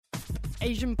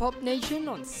Asian Pop Nation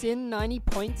on Sin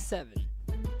 90.7.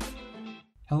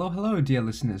 Hello, dear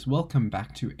listeners. Welcome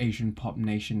back to Asian Pop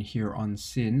Nation here on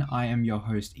Sin. I am your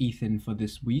host, Ethan, for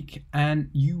this week, and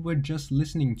you were just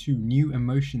listening to New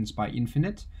Emotions by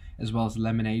Infinite, as well as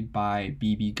Lemonade by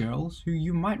BB Girls, who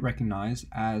you might recognize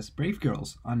as Brave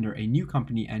Girls under a new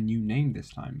company and new name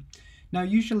this time. Now,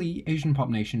 usually Asian Pop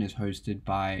Nation is hosted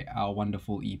by our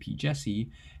wonderful EP Jessie.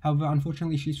 However,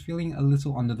 unfortunately, she's feeling a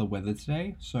little under the weather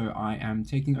today, so I am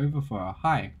taking over for her.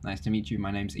 Hi, nice to meet you. My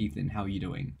name's Ethan. How are you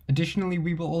doing? Additionally,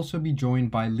 we will also be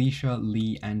joined by Leisha,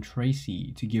 Lee, and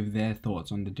Tracy to give their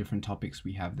thoughts on the different topics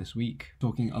we have this week.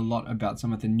 Talking a lot about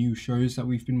some of the new shows that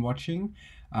we've been watching,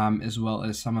 as well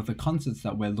as some of the concerts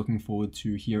that we're looking forward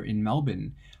to here in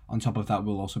Melbourne. On top of that,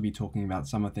 we'll also be talking about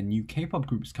some of the new K-pop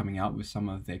groups coming out with some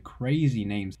of their crazy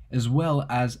names, as well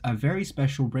as a very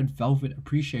special Red Velvet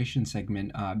appreciation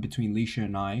segment between Leisha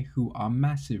and I, who are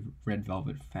massive Red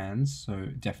Velvet fans, so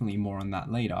definitely more on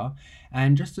that later.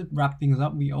 And just to wrap things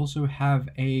up, we also have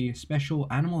a special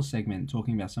animal segment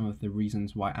talking about some of the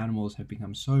reasons why animals have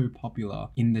become so popular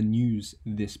in the news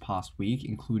this past week,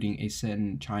 including a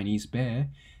certain Chinese bear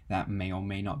that may or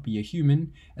may not be a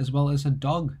human, as well as a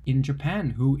dog in Japan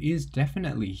who is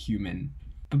definitely human.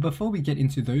 But before we get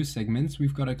into those segments,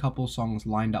 we've got a couple songs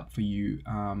lined up for you,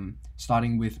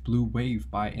 starting with Blue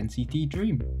Wave by NCT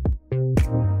Dream.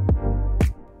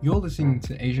 You're listening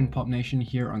to Asian Pop Nation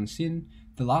here on Sin.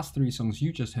 The last three songs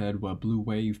you just heard were Blue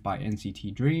Wave by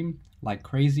NCT Dream, Like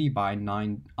Crazy by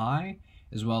 9i,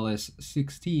 as well as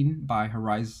 16 by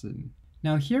Horizon.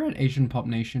 Now, here at Asian Pop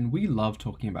Nation, we love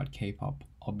talking about K-pop,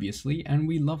 obviously, and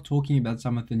we love talking about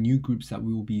some of the new groups that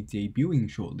we will be debuting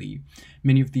shortly.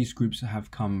 Many of these groups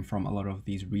have come from a lot of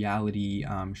these reality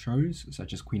shows,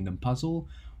 such as Queendom Puzzle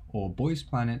or Boys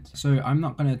Planet. So I'm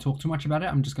not going to talk too much about it.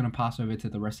 I'm just going to pass over to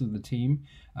the rest of the team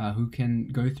who can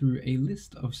go through a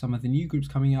list of some of the new groups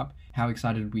coming up, how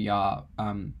excited we are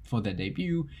for their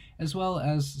debut, as well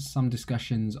as some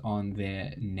discussions on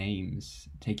their names.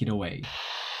 Take it away.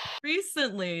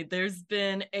 Recently, there's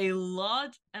been a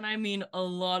lot, and I mean a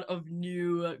lot of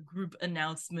new group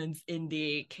announcements in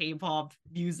the K-pop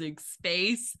music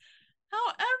space.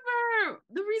 However,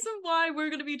 the reason why we're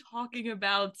going to be talking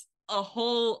about a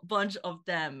whole bunch of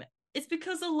them is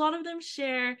because a lot of them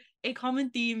share a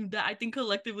common theme that I think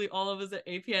collectively all of us at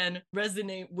APN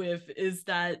resonate with, is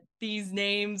that these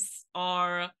names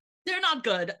they're not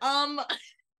good.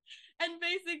 And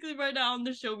basically right now on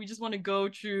the show, we just want to go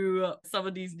through some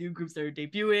of these new groups that are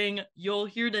debuting. You'll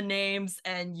hear the names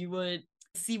and you would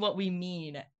see what we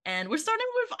mean. And we're starting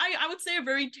with, I would say, a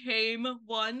very tame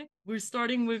one. We're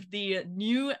starting with the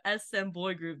new SM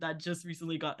boy group that just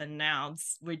recently got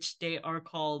announced, which they are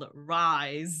called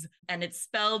Rise. And it's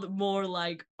spelled more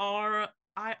like Riize.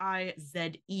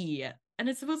 And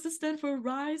it's supposed to stand for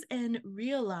Rise and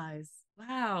Realize.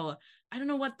 Wow. I don't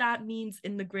know what that means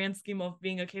in the grand scheme of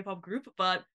being a K-pop group,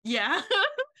 but yeah.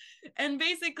 And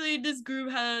basically this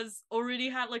group has already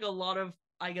had like a lot of,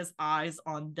 I guess, eyes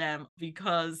on them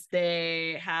because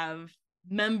they have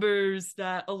members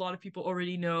that a lot of people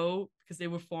already know because they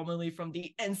were formerly from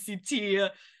the NCT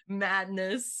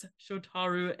Madness,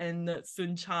 Shotaru and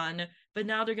Sunchan, but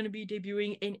now they're going to be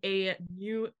debuting in a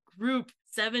new group,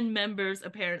 7 members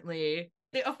apparently.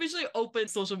 They officially opened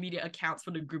social media accounts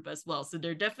for the group as well. So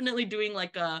they're definitely doing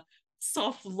like a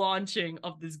soft launching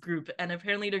of this group. And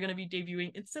apparently they're going to be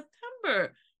debuting in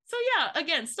September. So yeah,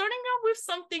 again, starting out with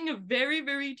something very,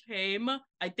 very tame.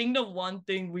 I think the one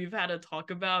thing we've had to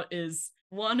talk about is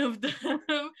one of them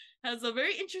has a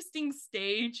very interesting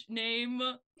stage name.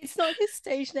 It's not his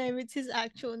stage name, it's his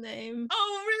actual name.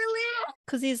 Oh, really?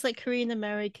 Because he's like Korean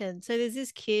American. So there's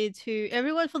this kid who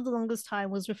everyone for the longest time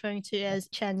was referring to as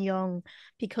Chan Young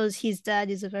because his dad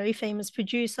is a very famous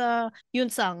producer, Yoon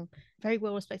Sang, very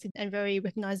well respected and very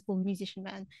recognizable musician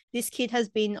man. This kid has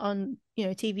been on,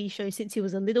 TV shows since he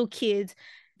was a little kid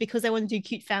because they want to do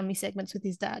cute family segments with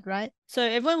his dad, right? So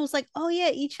everyone was like, oh yeah,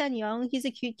 Lee Chan Young, he's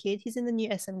a cute kid. He's in the new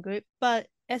SM group. But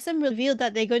SM revealed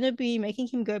that they're going to be making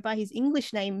him go by his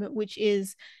English name, which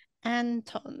is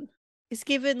Anton. It's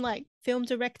given like film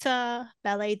director,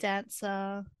 ballet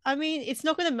dancer. I mean, it's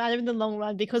not going to matter in the long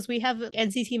run because we have an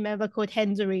NCT member called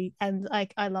Hendry, and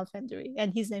like I love Hendry,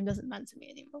 and his name doesn't matter to me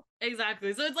anymore.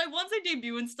 Exactly. So it's like once they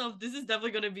debut and stuff, this is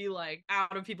definitely going to be like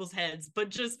out of people's heads. But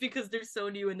just because they're so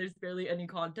new and there's barely any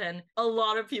content, a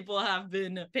lot of people have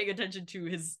been paying attention to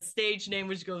his stage name,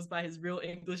 which goes by his real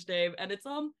English name, and it's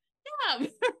yeah,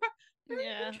 very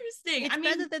interesting. It's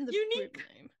better than the unique. group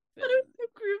name. But a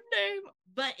group name.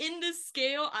 But in this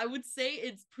scale, I would say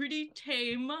it's pretty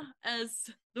tame, as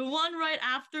the one right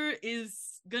after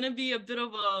is gonna be a bit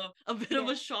of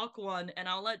a shock one, and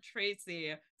I'll let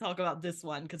Tracy talk about this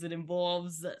one because it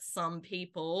involves some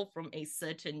people from a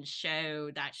certain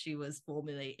show that she was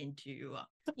formerly into.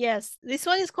 Yes, this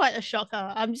one is quite a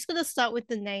shocker. I'm just gonna start with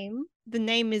the name. The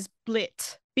name is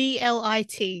Blit.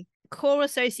 BLIT. Core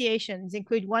associations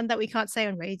include one that we can't say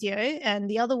on radio, and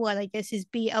the other one, I guess, is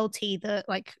BLT, the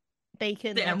like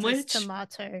bacon, lettuce,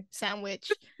 tomato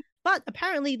sandwich. But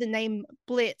apparently the name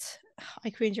Blit, I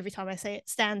cringe every time I say it,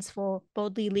 stands for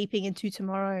boldly leaping into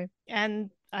tomorrow. And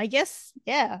I guess,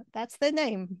 yeah, that's their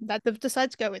name that they've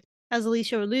decided to go with. As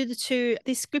Alicia alluded to,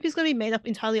 this group is going to be made up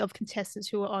entirely of contestants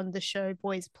who are on the show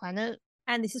Boys Planet.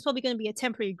 And this is probably going to be a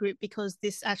temporary group because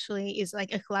this actually is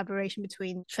like a collaboration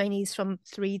between trainees from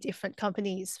 3 different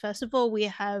companies. First of all, we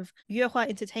have Yuehua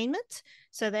Entertainment.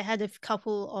 So they had a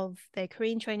couple of their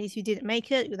Korean trainees who didn't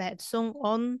make it. They had Song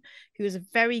On, who is a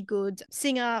very good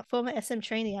singer, former SM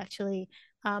trainee actually,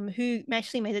 who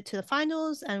actually made it to the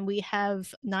finals. And we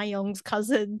have Nayoung's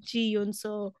cousin, Ji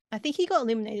Yun-so. I think he got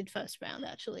eliminated first round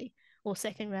actually, or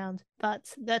second round.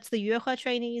 But that's the Yuehua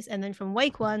trainees. And then from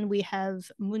Wake One, we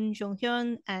have Moon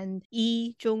Jong-hyun and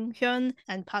Lee Jong-hyun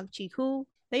and Park Ji-hoo.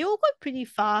 They all got pretty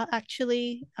far,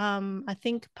 actually. I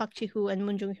think Park Ji-hoo and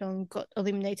Moon Jong-hyun got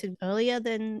eliminated earlier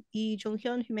than Lee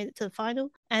Jong-hyun, who made it to the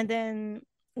final. And then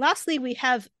lastly, we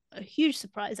have a huge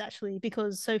surprise, actually,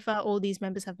 because so far all these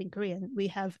members have been Korean. We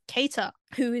have Keita,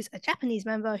 who is a Japanese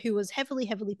member who was heavily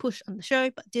pushed on the show,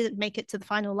 but didn't make it to the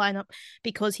final lineup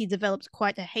because he developed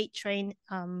quite a hate train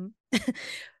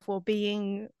for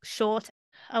being short.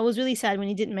 I was really sad when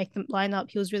he didn't make the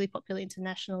lineup. He was really popular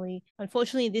internationally.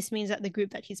 Unfortunately, this means that the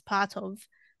group that he's part of,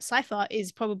 Cypher,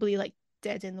 is probably like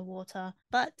dead in the water,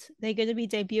 but they're going to be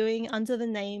debuting under the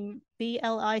name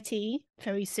BLIT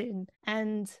very soon.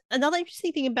 And another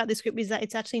interesting thing about this group is that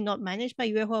it's actually not managed by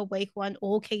Yuehua Wake One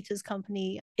or Keita's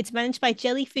company. It's managed by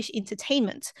Jellyfish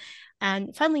Entertainment.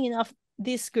 And funnily enough,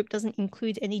 this group doesn't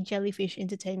include any Jellyfish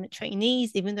Entertainment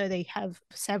trainees, even though they have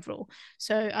several.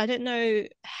 So I don't know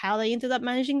how they ended up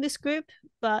managing this group,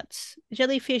 but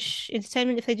Jellyfish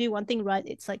Entertainment, if they do one thing right,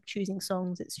 it's like choosing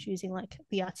songs, it's choosing like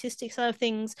the artistic side of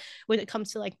things. When it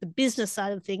comes to like the business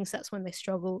side of things, that's when they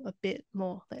struggle a bit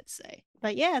more, let's say.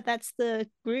 But yeah, that's the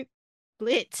group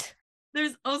Blit.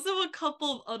 There's also a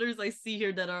couple of others I see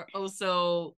here that are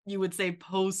also, you would say,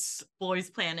 post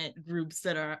Boys Planet groups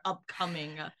that are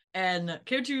upcoming. And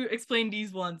care to explain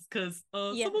these ones? Because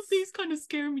Yes. Some of these kind of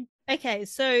scare me. Okay,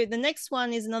 so the next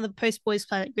one is another post Boys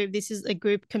Planet group. This is a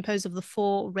group composed of the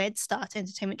 4 Red Start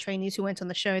Entertainment trainees who went on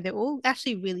the show. They're all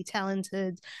actually really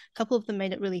talented. A couple of them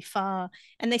made it really far,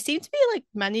 and they seem to be like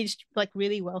managed like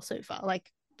really well so far,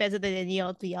 like better than any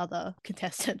of the other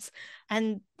contestants.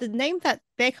 And the name that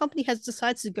their company has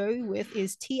decided to go with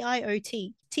is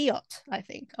TIOT, TIOT, I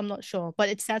think. I'm not sure, but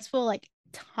it stands for like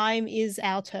Time Is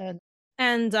Our Turn.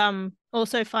 And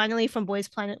also finally from Boys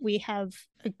Planet, we have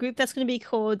a group that's going to be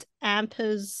called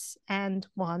Ampers and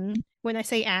One. When I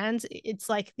say and, it's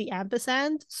like the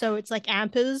ampersand. So it's like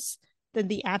Ampers, then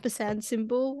the ampersand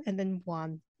symbol, and then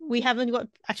one. We haven't got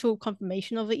actual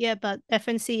confirmation of it yet, but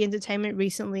FNC Entertainment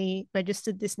recently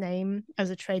registered this name as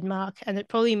a trademark, and it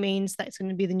probably means that it's going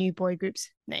to be the new boy group's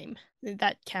name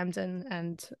that Camden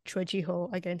and Choi Ji-ho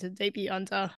are going to debut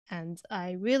under. And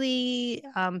I really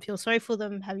feel sorry for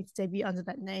them having to debut under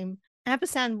that name.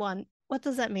 Ampersand One, what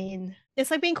does that mean?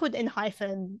 It's like being called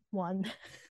N-1.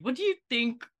 What do you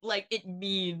think like it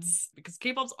means? Because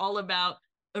K-pop's all about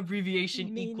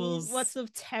abbreviation equals what's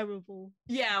of terrible.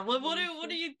 Yeah, what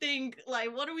do you think?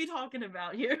 Like, what are we talking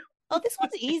about here? Oh, this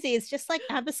one's easy. It's just like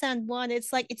Ampersand One.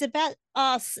 It's like it's about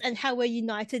us and how we're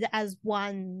united as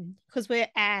one because we're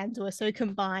so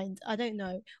combined. I don't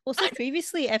know. Also,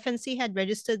 previously FNC had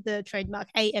registered the trademark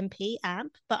AMP,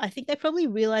 AMP, but I think they probably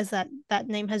realized that that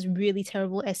name has really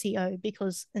terrible SEO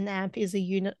because an amp is a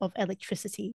unit of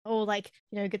electricity, or like,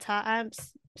 you know, guitar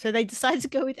amps. So they decided to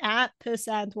go with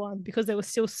Ampersand One because they were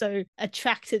still so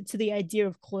attracted to the idea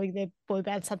of calling their boy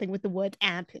band something with the word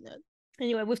amp in it.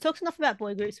 Anyway, we've talked enough about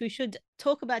boy groups. We should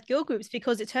talk about girl groups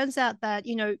because it turns out that,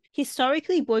 you know,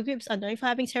 historically boy groups are known for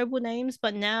having terrible names,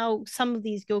 but now some of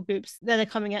these girl groups that are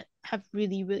coming out have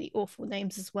really, really awful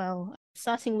names as well.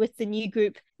 Starting with the new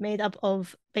group made up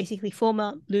of basically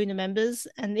former Luna members,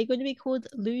 and they're going to be called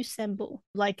Lou Semble,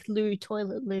 like Lou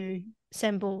Toilet Lou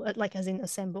Semble, like as in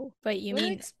assemble. Wait, you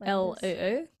mean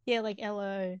LOO? Yeah, like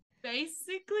LO.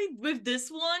 Basically, with this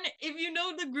one, if you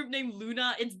know the group name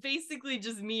Luna, it's basically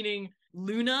just meaning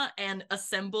Luna and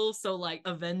assemble, so like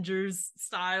Avengers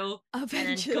style.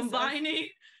 Avengers. And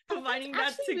combining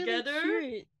that actually together.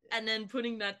 Really cute. And then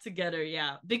putting that together,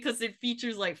 yeah, because it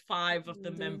features like 5 of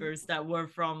the members that were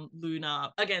from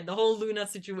Luna. Again, the whole Luna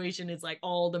situation is like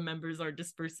all the members are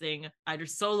dispersing either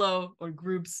solo or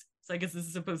groups. So I guess this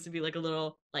is supposed to be like a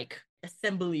little like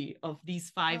assembly of these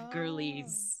 5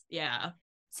 girlies. Yeah.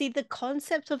 See, the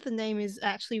concept of the name is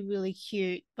actually really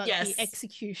cute, but Yes. the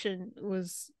execution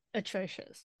was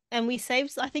atrocious. And we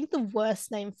saved, I think, the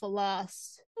worst name for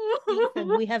last.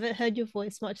 Ethan, we haven't heard your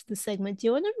voice much this segment. Do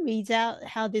you want to read out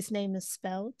how this name is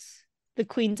spelled? The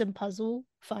Queendom Puzzle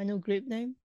final group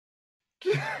name?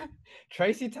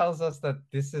 Tracy tells us that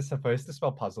this is supposed to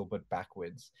spell puzzle, but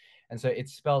backwards. And so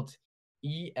it's spelled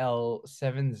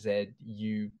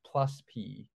EL7ZU plus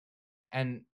P.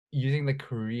 And using the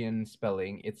Korean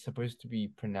spelling, it's supposed to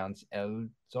be pronounced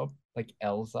Elzop, like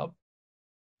Elzop.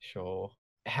 Sure.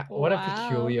 What a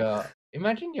peculiar.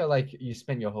 Imagine you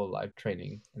spent your whole life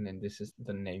training, and then this is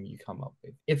the name you come up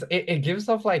with. It gives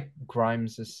off like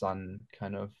Grimes' son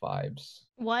kind of vibes.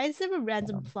 Why is there a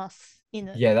random plus in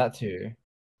it? Yeah, that too.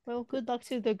 Well, good luck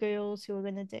to the girls who are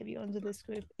going to debut under this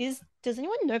group. Does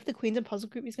anyone know if the Queendom Puzzle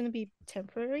group is going to be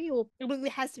temporary, or it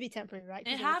has to be temporary, right?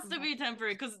 It has to be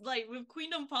temporary because, like, with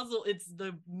Queendom Puzzle, it's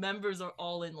the members are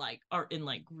all in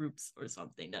groups or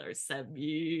something that are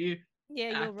semi.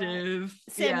 Yeah, you're active. right.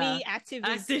 Semi-active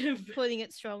active. Putting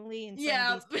it strongly in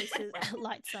some of these places,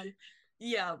 like some.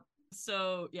 Yeah.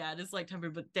 So yeah, it is like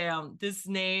temporary, but damn, this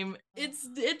name, it's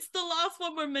the last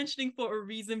one we're mentioning for a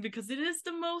reason because it is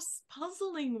the most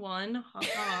puzzling one.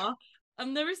 I've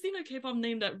never seen a K-pop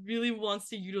name that really wants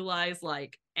to utilize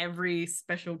like every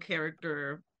special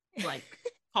character like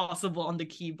possible on the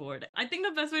keyboard. I think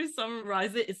the best way to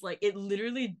summarize it is like it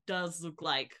literally does look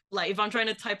like if I'm trying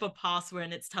to type a password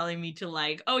and it's telling me to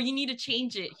like, oh, you need to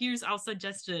change it, here's our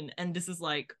suggestion, and this is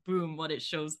like boom what it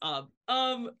shows up.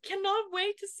 Cannot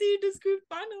wait to see this group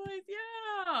finalized.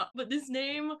 Yeah, but this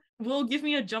name will give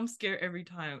me a jump scare every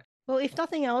time. Well, if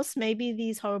nothing else, maybe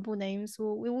these horrible names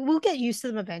we'll get used to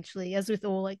them eventually, as with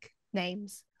all like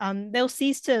names. They'll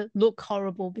cease to look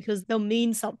horrible because they'll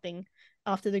mean something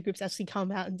after the groups actually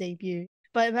come out and debut.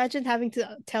 But imagine having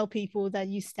to tell people that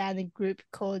you stand in a group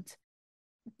called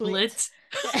Blit.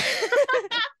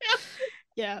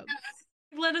 Yeah.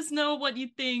 Let us know what you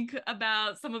think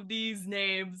about some of these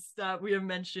names that we have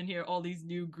mentioned here, all these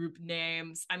new group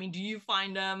names. I mean, do you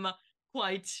find them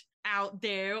quite out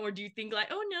there, or do you think like,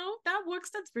 oh no, that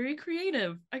works, that's very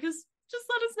creative? I guess just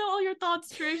let us know all your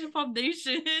thoughts, Asian Pop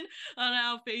Nation, on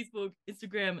our Facebook,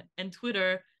 Instagram, and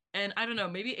Twitter. And I don't know,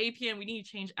 maybe APN, we need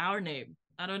to change our name.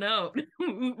 I don't know.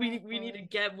 we need to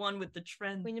get one with the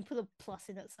trend. We need to put a plus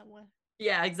in it somewhere.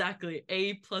 Yeah, exactly.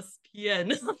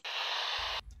 A+PN.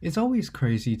 It's always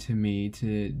crazy to me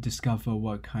to discover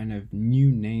what kind of new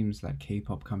names that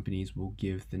K-pop companies will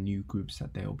give the new groups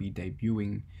that they'll be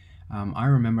debuting. I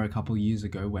remember a couple years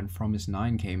ago when Fromis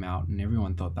 9 came out and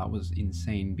everyone thought that was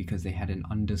insane because they had an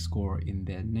underscore in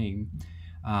their name.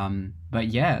 But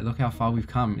yeah, look how far we've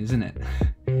come, isn't it?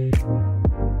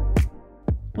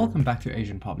 Welcome back to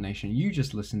Asian Pop Nation. You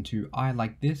just listened to I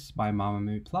Like This by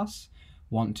Mamamoo Plus,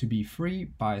 Want to Be Free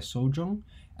by Sojong,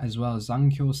 as well as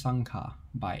Zankyo Sanka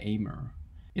by Amer.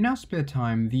 In our spare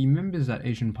time, the members at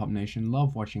Asian Pop Nation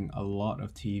love watching a lot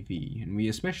of TV, and we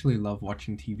especially love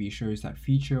watching TV shows that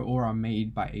feature or are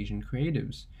made by Asian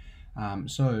creatives.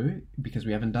 So, because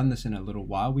we haven't done this in a little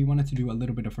while, we wanted to do a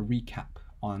little bit of a recap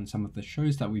on some of the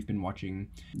shows that we've been watching,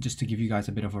 just to give you guys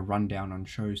a bit of a rundown on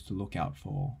shows to look out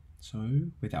for. So,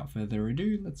 without further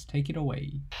ado, let's take it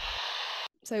away.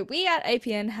 So we at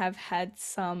APN have had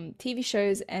some TV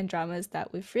shows and dramas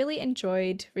that we've really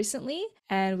enjoyed recently,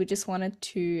 and we just wanted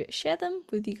to share them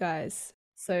with you guys.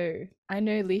 So I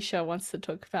know Leisha wants to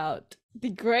talk about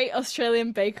the Great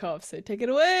Australian Bake Off, so take it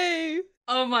away!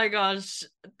 Oh my gosh,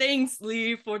 thanks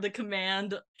Lee for the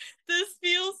command. This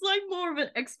feels like more of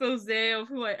an expose of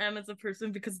who I am as a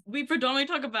person because we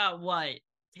predominantly talk about what?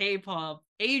 K-pop,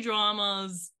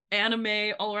 A-dramas,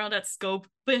 anime, all around that scope.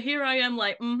 But here I am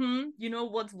like, you know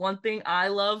what's one thing I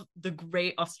love? The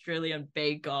Great Australian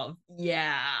Bake Off.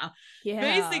 Yeah.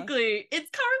 Basically, it's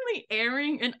currently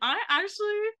airing and I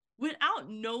actually, without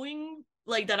knowing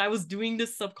like that I was doing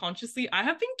this subconsciously, I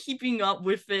have been keeping up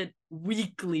with it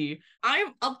weekly.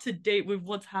 I'm up to date with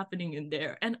what's happening in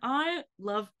there and I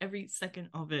love every second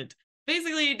of it.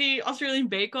 Basically, the Australian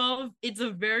Bake Off, it's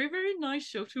a very, very nice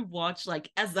show to watch, like,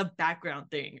 as a background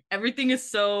thing. Everything is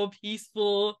so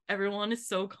peaceful. Everyone is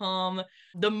so calm.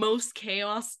 The most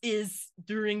chaos is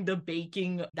during the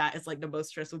baking. That is, like, the most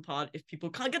stressful part. If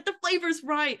people can't get the flavors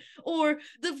right, or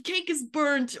the cake is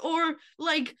burnt, or,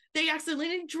 like, they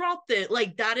accidentally dropped it.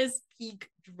 Like, that is peak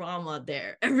drama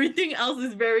there. Everything else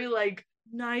is very like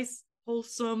nice,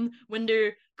 wholesome. When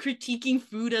they're critiquing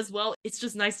food as well, it's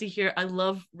just nice to hear. I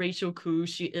love Rachel Koo.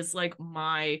 She is like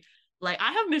my like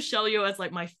I have Michelle Yeoh as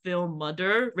like my film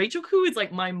mother. Rachel Koo is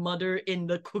like my mother in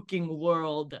the cooking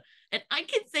world. And I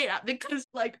can say that because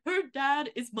like her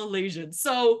dad is Malaysian.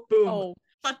 So boom. Oh,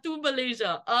 Patu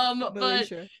Malaysia. But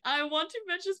Malaysia. I want to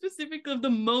mention specifically of the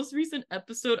most recent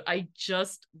episode I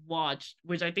just watched,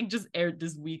 which I think just aired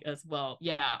this week as well.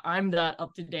 Yeah, I'm that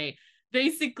up to date.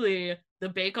 Basically, the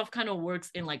Bake Off kind of works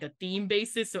in like a theme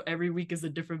basis. So every week is a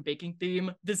different baking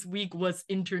theme. This week was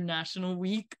International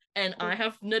Week. And I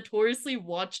have notoriously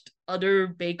watched other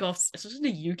Bake Offs,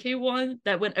 especially the UK one,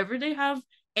 that whenever they have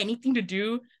anything to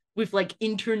do with like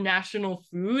international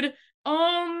food,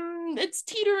 it's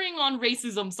teetering on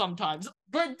racism sometimes.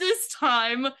 But this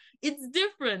time it's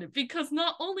different because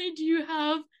not only do you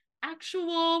have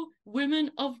actual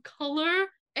women of color,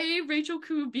 Rachel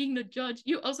Koo being the judge,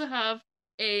 you also have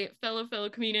a fellow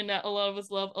comedian that a lot of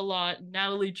us love a lot,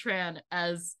 Natalie Tran,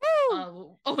 as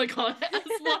oh my god,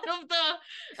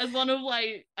 as one of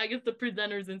like I guess the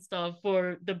presenters and stuff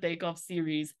for the Bake Off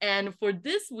series. And for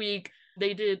this week,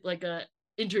 they did like a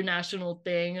international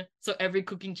thing. So every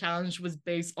cooking challenge was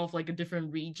based off like a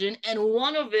different region. And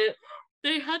one of it,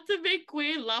 they had to make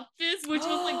kue lapis, which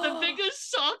was like the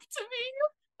biggest shock to me.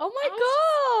 Oh I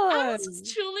my was god.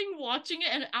 just chilling watching it,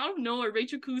 and out of nowhere,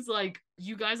 Rachel Koo's like,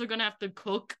 "You guys are gonna have to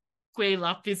cook kue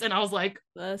lapis," and I was like,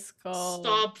 Let's go.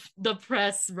 "Stop the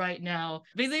press right now!"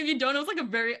 Basically, if you don't know, it's like a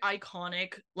very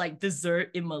iconic like dessert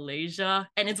in Malaysia,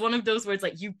 and it's one of those where it's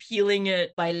like you peeling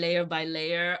it by layer by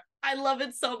layer. I love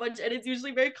it so much, and it's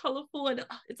usually very colorful, and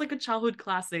it's like a childhood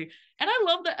classic. And I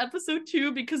love the episode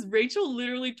too because Rachel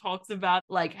literally talks about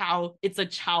like how it's a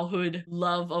childhood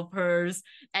love of hers,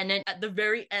 and then at the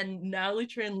very end, Natalie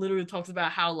Tran literally talks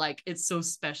about how like it's so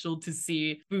special to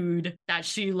see food that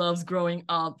she loves growing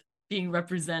up being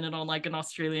represented on like an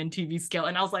Australian TV scale.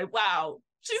 And I was like, wow,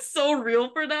 she's so real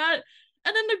for that.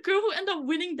 And then the girl who ended up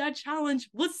winning that challenge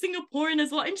was Singaporean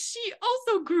as well, and she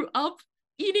also grew up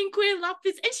eating kue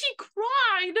lapis, and she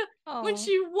cried when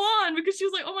she won because she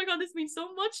was like, oh my god, this means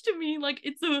so much to me, like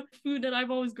it's a food that I've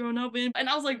always grown up in. And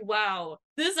I was like, wow,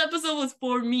 this episode was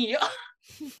for me.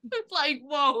 It's like,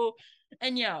 whoa.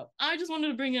 And yeah, I just wanted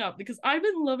to bring it up because I've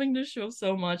been loving this show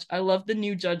so much. I love the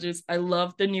new judges, I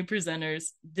love the new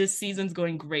presenters. This season's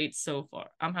going great so far.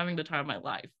 I'm having the time of my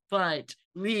life. But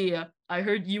Leah, I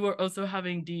heard you are also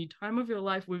having the time of your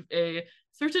life with a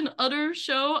certain other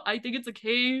show. I think it's a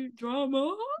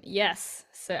K-drama. Yes.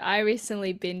 So I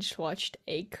recently binge watched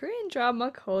a Korean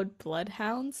drama called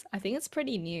Bloodhounds. I think it's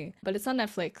pretty new, but it's on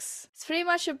Netflix. It's pretty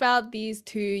much about these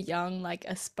two young, like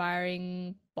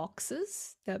aspiring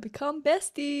boxers that become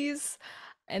besties.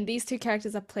 And these two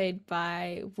characters are played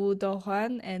by Woo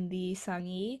Do-hwan and Lee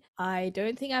Sang-hee. I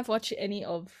don't think I've watched any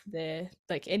of their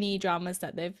like any dramas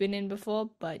that they've been in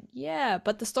before, but yeah,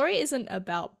 but the story isn't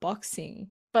about boxing.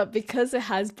 But because it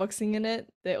has boxing in it,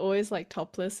 they're always like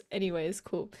topless. Anyways,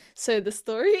 cool. So the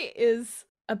story is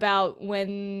about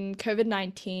when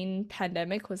COVID-19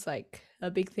 pandemic was like a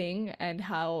big thing and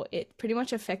how it pretty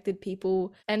much affected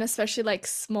people and especially like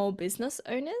small business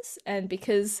owners. And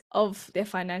because of their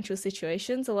financial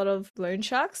situations, a lot of loan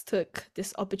sharks took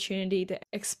this opportunity to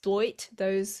exploit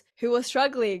those who were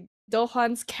struggling.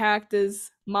 Do-hwan's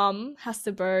character's mum has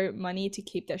to borrow money to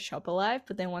keep their shop alive,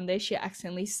 but then one day she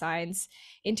accidentally signs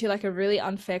into like a really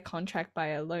unfair contract by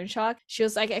a loan shark. She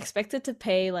was like expected to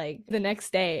pay like the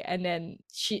next day, and then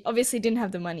she obviously didn't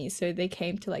have the money, so they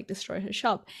came to like destroy her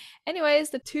shop. Anyways,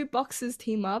 the two boxers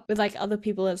team up with like other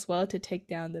people as well to take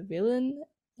down the villain.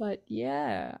 But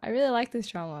yeah, I really like this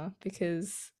drama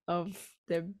because of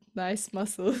their nice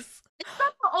muscles.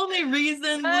 The only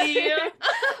reason, Leah.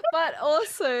 But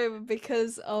also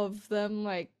because of them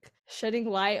like shedding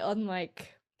light on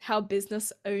like how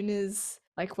business owners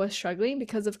like were struggling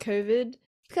because of COVID.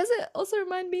 Because it also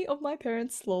reminded me of my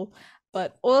parents' lol.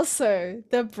 But also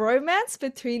the bromance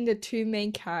between the two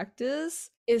main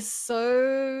characters is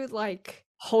so like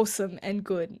wholesome and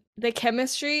good. The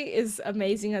chemistry is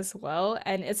amazing as well,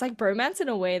 and it's like bromance in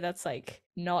a way that's like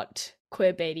not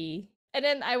queerbaity. And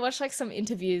then I watched like some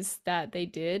interviews that they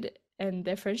did, and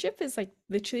their friendship is like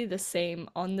literally the same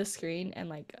on the screen and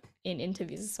like in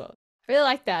interviews as well. I really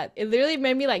like that. It literally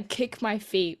made me like kick my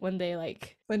feet when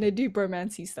they do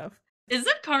bromancy stuff. Is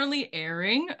it currently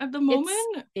airing at the moment?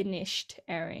 It's finished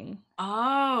airing.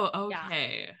 Oh,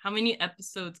 okay. Yeah. How many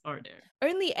episodes are there?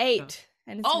 Only 8.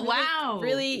 And it's wow.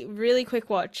 Really, really quick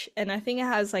watch. And I think it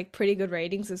has like pretty good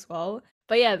ratings as well.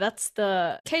 But yeah, that's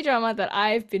the K-drama that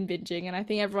I've been binging, and I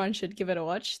think everyone should give it a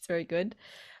watch. It's very good.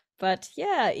 But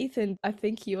yeah, Ethan, I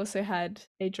think you also had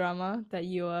a drama that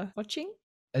you were watching.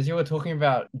 As you were talking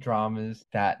about dramas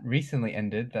that recently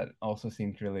ended that also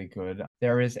seemed really good,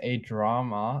 there is a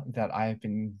drama that I have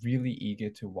been really eager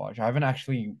to watch. I haven't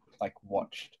actually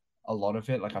watched a lot of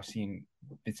it, like I've seen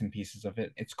bits and pieces of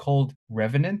it. It's called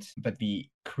Revenant, but the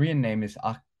Korean name is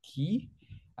Aki,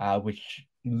 which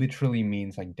literally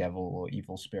means like devil or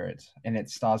evil spirit. And it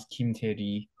stars Kim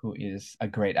Tae-ri, who is a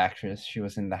great actress. She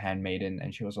was in The Handmaiden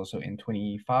and she was also in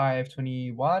 25,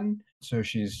 21. So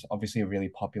she's obviously a really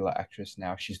popular actress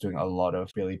now. She's doing a lot of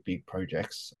really big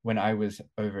projects. When I was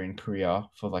over in Korea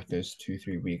for like those 2,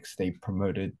 3 weeks, they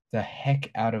promoted the heck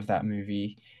out of that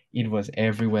movie. It was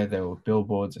everywhere. There were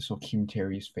billboards. I saw Kim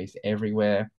Tae-ri's face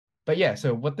everywhere. But yeah,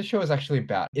 so what the show is actually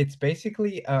about, it's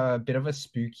basically a bit of a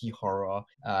spooky horror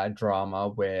drama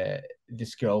where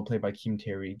this girl played by Kim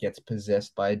Tae-ri gets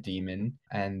possessed by a demon,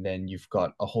 and then you've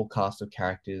got a whole cast of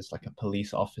characters like a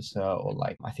police officer or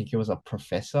like I think it was a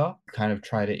professor kind of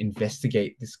try to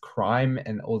investigate this crime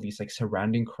and all these like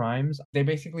surrounding crimes. They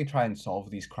basically try and solve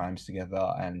these crimes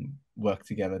together and work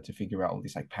together to figure out all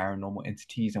these like paranormal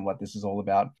entities and what this is all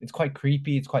about. It's quite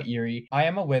creepy, it's quite eerie. I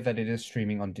am aware that it is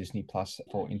streaming on Disney Plus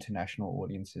for international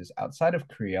audiences outside of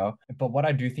Korea, but what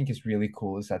I do think is really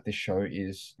cool is that this show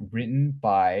is written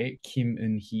by Kim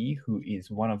Eun-hee, who is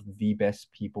one of the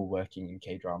best people working in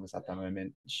K-dramas at the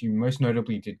moment. She most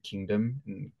notably did Kingdom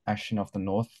and Ashen of the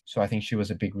North, so I think she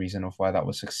was a big reason of why that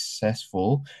was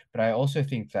successful. But I also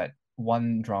think that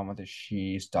one drama that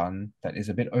she's done that is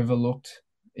a bit overlooked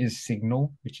is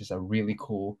Signal, which is a really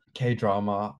cool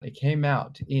K-drama. It came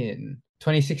out in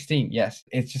 2016. Yes,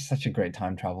 it's just such a great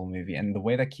time travel movie. And the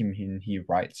way that Kim Hyun-hee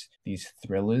writes these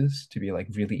thrillers to be like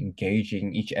really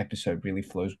engaging, each episode really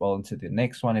flows well into the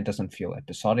next one. It doesn't feel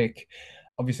episodic.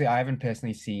 Obviously, I haven't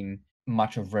personally seen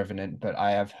much of Revenant, but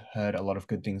I have heard a lot of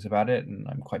good things about it, and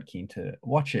I'm quite keen to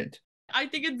watch it. I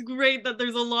think it's great that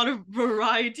there's a lot of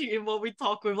variety in what we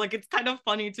talk with. Like, it's kind of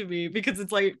funny to me because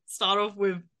it's like start off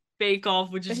with Bake Off,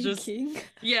 which is just Baking.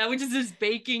 yeah, which is just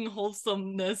baking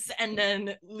wholesomeness, and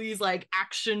then Lee's like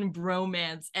action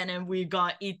bromance, and then we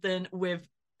got Ethan with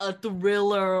a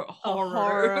thriller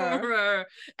horror.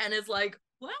 And it's like,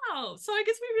 wow. So I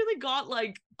guess we really got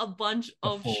like a bunch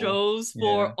of shows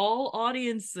for Yeah. all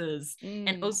audiences,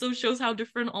 and also shows how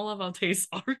different all of our tastes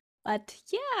are. But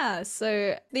yeah,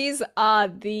 so these are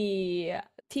the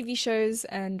TV shows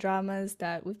and dramas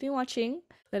that we've been watching.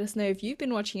 Let us know if you've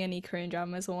been watching any Korean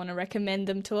dramas or want to recommend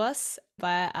them to us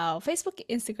via our Facebook,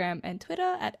 Instagram, and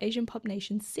Twitter at Asian Pop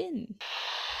Nation Sin.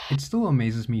 It still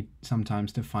amazes me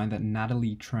sometimes to find that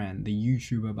Natalie Tran, the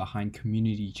YouTuber behind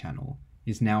Community Channel,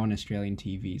 is now on Australian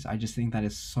TVs. I just think that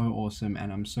is so awesome,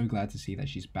 and I'm so glad to see that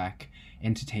she's back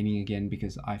entertaining again,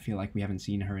 because I feel like we haven't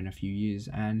seen her in a few years,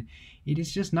 and it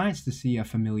is just nice to see a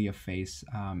familiar face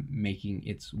making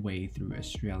its way through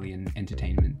Australian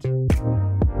entertainment.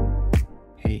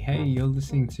 Hey, you're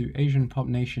listening to Asian Pop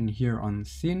Nation here on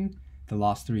Sin. The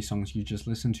last 3 songs you just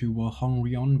listened to were Hong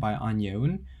Ryon by An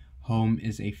Yeun, Home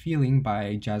is a Feeling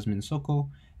by Jasmine Soko,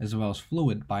 as well as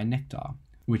Fluid by Nectar,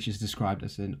 which is described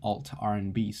as an alt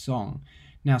R&B song.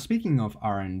 Now, speaking of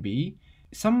R&B,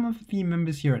 some of the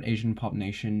members here at Asian Pop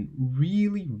Nation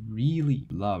really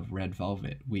love Red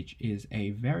Velvet, which is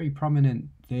a very prominent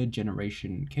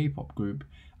third-generation K-pop group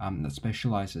that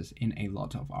specializes in a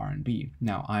lot of R&B.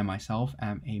 Now, I myself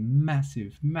am a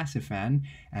massive fan,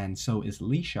 and so is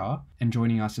Leisha. And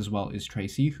joining us as well is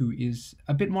Tracy, who is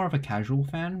a bit more of a casual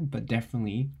fan, but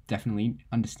definitely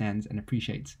understands and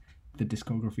appreciates the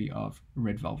discography of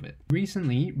Red Velvet.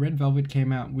 Recently, Red Velvet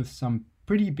came out with some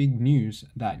pretty big news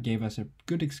that gave us a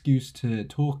good excuse to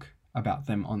talk about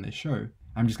them on this show.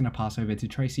 I'm just going to pass over to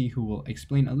Tracy, who will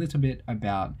explain a little bit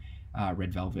about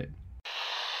Red Velvet.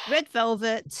 Red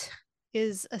Velvet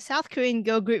is a South Korean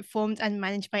girl group formed and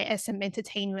managed by SM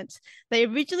Entertainment. They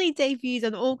originally debuted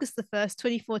on August the 1st,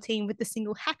 2014 with the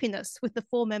single Happiness, with the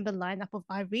 4-member lineup of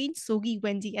Irene, Sogi,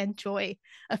 Wendy, and Joy.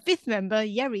 A 5th member,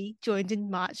 Yeri, joined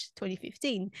in March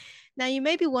 2015. Now, you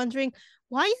may be wondering,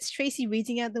 why is Tracy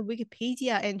reading out the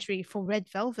Wikipedia entry for Red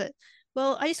Velvet?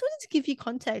 Well, I just wanted to give you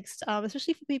context,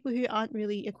 especially for people who aren't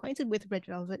really acquainted with Red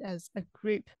Velvet as a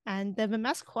group. And they've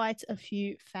amassed quite a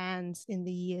few fans in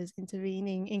the years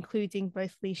intervening, including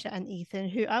both Leisha and Ethan,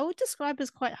 who I would describe as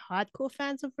quite hardcore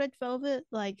fans of Red Velvet.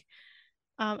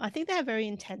 I think they have very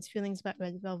intense feelings about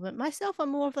Red Velvet. Myself, I'm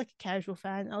more of like a casual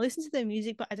fan. I listen to their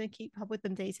music, but I don't keep up with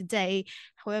them day to day.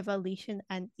 However, Leisha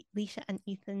and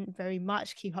Ethan very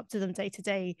much keep up to them day to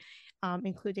day,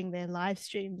 including their live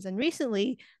streams. And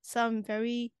recently, some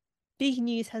very big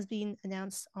news has been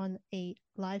announced on a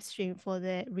live stream for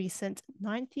their recent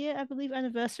 9th year, I believe,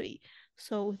 anniversary.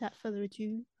 So without further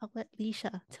ado, I'll let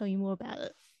Lisha tell you more about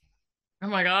it. Oh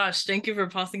my gosh, thank you for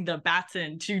passing the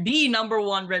baton to the number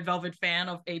one Red Velvet fan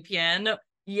of APN.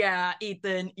 Yeah,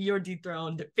 Ethan, you're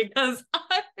dethroned because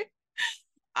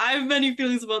I have many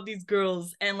feelings about these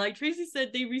girls. And like Tracy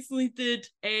said, they recently did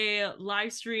a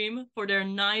live stream for their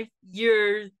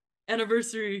 9th-year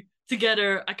anniversary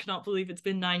together. I cannot believe it's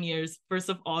been 9 years. 1st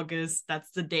of August,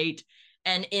 that's the date.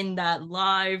 And in that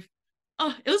live,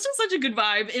 oh, it was just such a good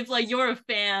vibe. If like you're a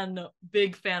fan,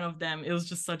 big fan of them, it was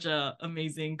just such a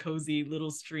amazing, cozy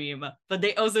little stream. But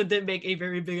they also did make a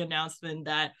very big announcement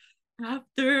that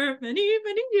after many,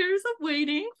 many years of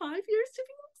waiting, 5 years to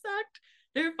be exact,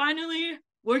 they're finally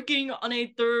working on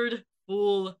a third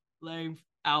full-length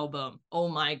album. Oh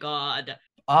my god.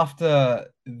 After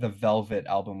the Velvet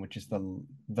album, which is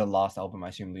the last album I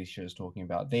assume Lisha is talking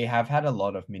about, they have had a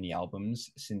lot of mini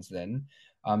albums since then.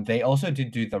 They also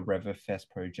did do the Reverfest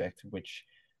project, which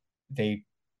they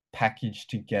packaged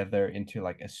together into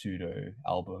like a pseudo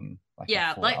album, like a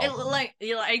Yeah, full like album.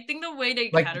 I think the way they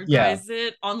Like, yeah. categorize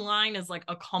it online is like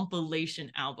a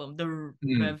compilation album, the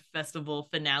Mm. Rev Festival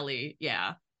finale.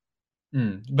 Yeah.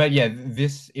 But yeah,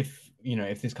 this, if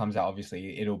if this comes out,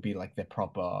 obviously it'll be like the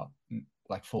proper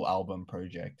like full album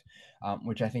project,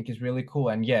 which I think is really cool.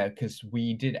 And yeah, because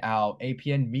we did our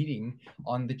APN meeting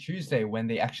on the Tuesday when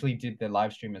they actually did the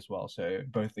live stream as well. So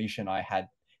both Leisha and I had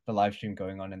the live stream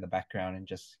going on in the background and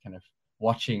just kind of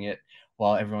watching it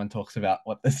while everyone talks about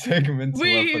what the segments were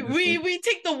for We this we week. we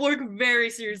take the work very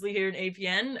seriously here in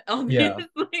APN, Yeah, obviously.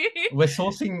 we're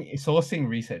sourcing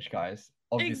research, guys,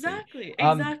 obviously. Exactly,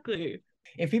 um exactly.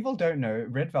 if people don't know,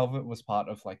 Red Velvet was part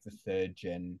of like the third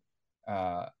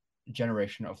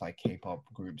generation of like K-pop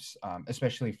groups,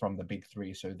 especially from the big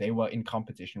three. So they were in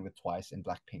competition with Twice and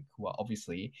Blackpink, who are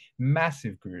obviously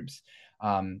massive groups.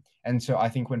 And so I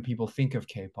think when people think of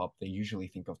K-pop, they usually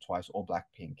think of Twice or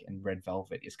Blackpink, and Red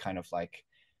Velvet is kind of like,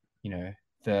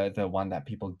 the one that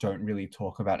people don't really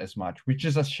talk about as much, which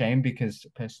is a shame because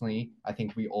personally, I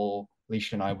think we all,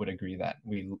 Leisha and I, would agree that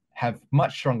we have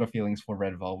much stronger feelings for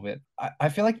Red Velvet. I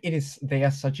feel like they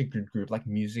are such a good group. Like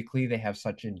musically, they have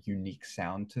such a unique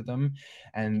sound to them,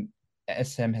 and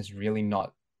SM has really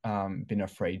not been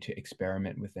afraid to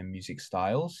experiment with their music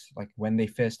styles. Like when they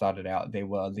first started out, they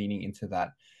were leaning into that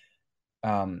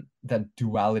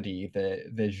duality,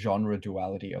 the genre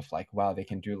duality of like, wow, they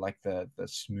can do like the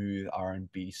smooth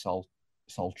R&B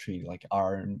sultry like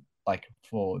R, like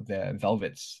for the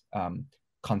Velvet's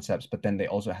concepts, but then they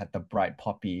also had the bright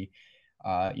poppy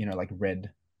like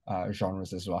red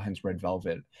genres as well, hence Red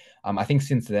Velvet. I think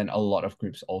since then a lot of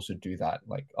groups also do that,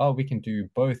 like, oh, we can do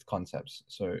both concepts.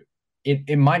 So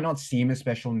it might not seem as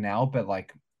special now, but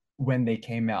like when they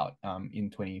came out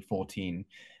in 2014,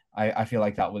 I feel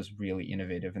like that was really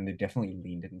innovative, and they definitely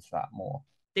leaned into that more.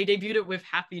 They debuted it with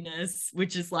Happiness,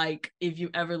 which is like, if you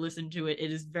ever listen to it,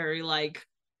 it is very like,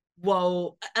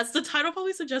 whoa, as the title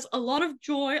probably suggests, a lot of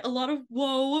joy, a lot of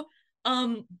whoa,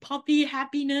 puppy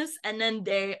happiness. And then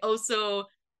they also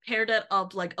paired that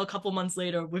up like a couple months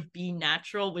later with Be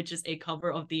Natural, which is a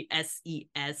cover of the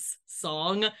SES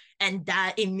song. And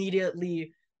that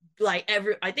immediately, like,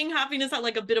 I think Happiness had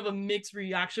like a bit of a mixed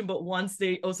reaction, but once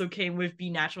they also came with Be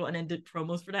Natural and then did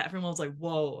promos for that, everyone was like,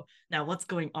 whoa, now what's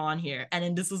going on here? And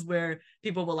then this is where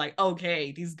people were like,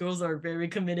 okay, these girls are very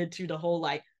committed to the whole,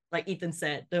 like Ethan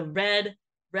said, the red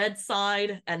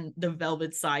side and the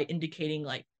Velvet side, indicating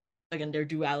like, again, their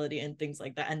duality and things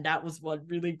like that. And that was what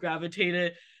really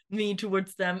gravitated me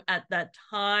towards them at that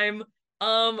time.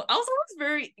 I was always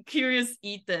very curious,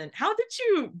 Ethan, how did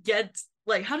you get,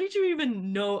 like, how did you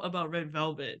even know about Red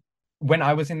Velvet? When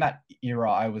I was in that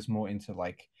era, I was more into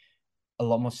like a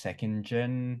lot more second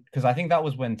gen, because I think that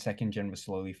was when second gen was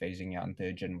slowly phasing out and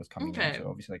third gen was coming in. Okay. So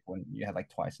obviously, like when you had like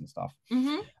Twice and stuff.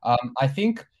 Mm-hmm. I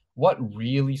think what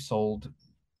really sold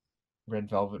Red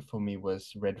Velvet for me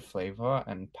was Red Flavor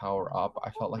and Power Up. I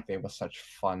felt like they were such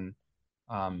fun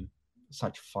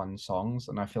songs,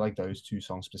 and I feel like those two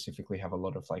songs specifically have a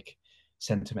lot of like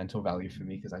sentimental value for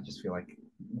me, because I just feel like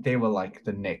they were like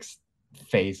the next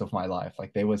phase of my life.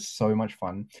 Like they were so much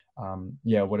fun.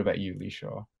 Yeah, what about you,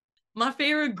 Lisha? My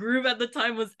favorite group at the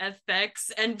time was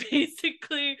FX, and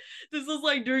basically this was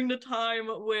like during the time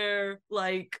where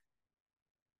like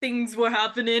things were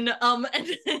happening,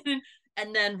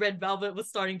 and then Red Velvet was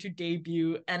starting to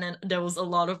debut, and then there was a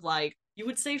lot of like, you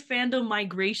would say, fandom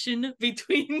migration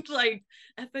between like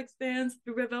FX fans,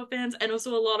 Red Velvet fans, and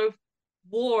also a lot of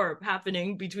war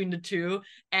happening between the two.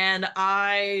 And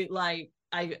I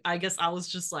guess I was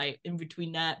just like in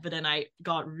between that, but then I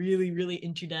got really, really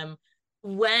into them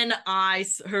when I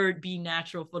heard Be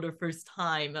Natural for the first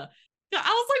time. Yeah, I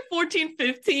was like 14,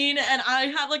 15, and I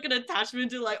had like an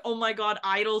attachment to like, oh my god,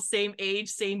 idol, same age,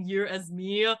 same year as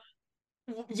me.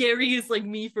 Yeri is like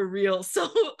me for real. So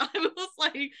I was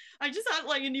like, I just had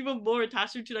like an even more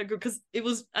attachment to that group because it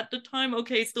was at the time,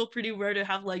 okay, still pretty rare to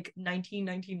have like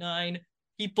 1999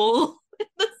 people in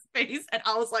the space. And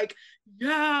I was like,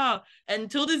 yeah.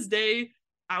 And till this day,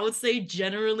 I would say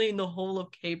generally in the whole of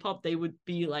K-pop, they would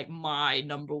be like my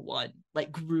number one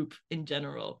like group in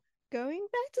general. Going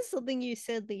back to something you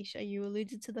said, Leisha, you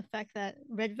alluded to the fact that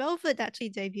Red Velvet actually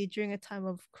debuted during a time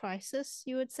of crisis,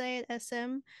 you would say, at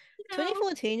SM. Yeah.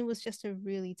 2014 was just a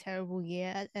really terrible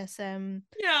year at SM.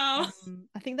 Yeah.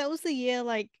 I think that was the year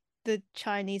like the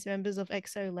Chinese members of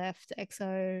EXO left.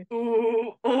 EXO,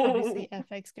 Ooh, obviously oh.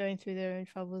 FX going through their own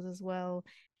troubles as well.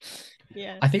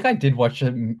 Yeah. I think I did watch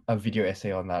a video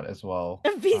essay on that as well.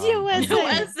 A video On Video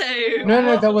YouTube. essay. essay. No,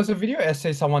 Whoa. there was a video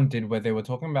essay someone did where they were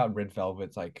talking about Red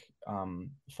Velvet's like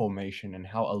formation and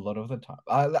how a lot of the time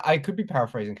I could be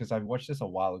paraphrasing because I've watched this a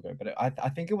while ago, but I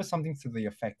think it was something to the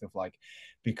effect of like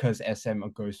because SM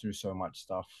goes through so much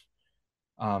stuff,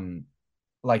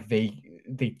 like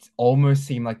they almost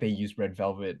seem like they use Red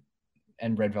Velvet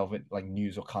and Red Velvet like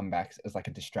news or comebacks as like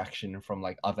a distraction from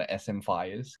like other SM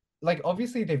fires. Like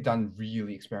obviously they've done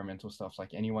really experimental stuff.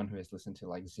 Like anyone who has listened to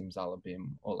like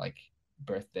Zimzalabim or like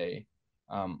Birthday,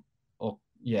 or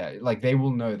yeah, like they will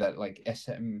know that like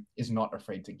SM is not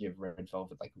afraid to give Red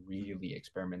Velvet like really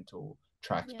experimental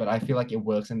tracks. But Yeah. I feel like it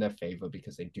works in their favor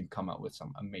because they do come out with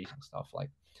some amazing stuff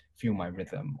like Feel My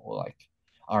Rhythm or like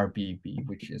RBB,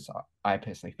 which is I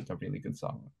personally think a really good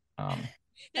song.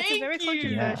 That's a very Thank you.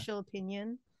 Yeah. controversial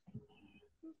opinion.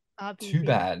 Too RBB.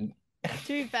 bad.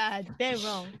 Too bad. They're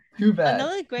wrong. Too bad.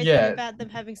 Another great thing Yeah. about them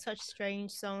having such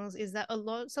strange songs is that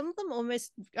some of them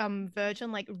almost verge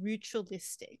on like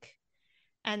ritualistic,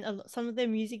 and some of their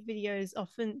music videos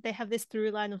often they have this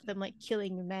through line of them like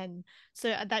killing men.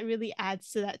 So that really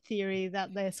adds to that theory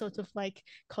that they're sort of like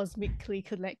cosmically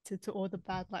connected to all the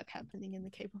bad luck happening in the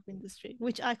K-pop industry,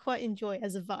 which I quite enjoy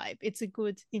as a vibe. It's a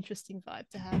good, interesting vibe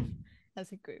to have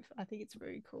as a group. I think it's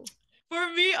very cool.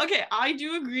 For me, okay, I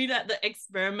do agree that the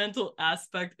experimental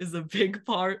aspect is a big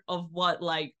part of what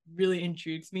like really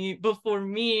intrigues me. But for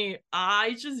me,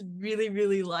 I just really,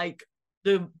 really like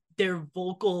their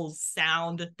vocal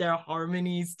sound, their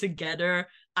harmonies together.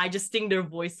 I just think their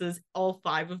voices, all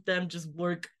five of them, just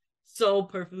work so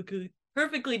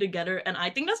perfectly together. And I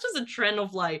think that's just a trend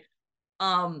of like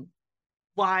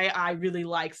why I really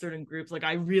like certain groups. Like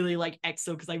I really like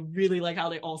EXO because I really like how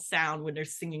they all sound when they're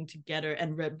singing together,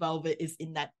 and Red Velvet is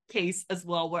in that case as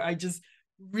well, where I just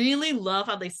really love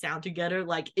how they sound together.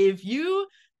 Like if you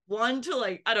want to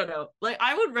like, I don't know, like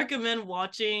I would recommend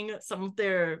watching some of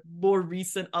their more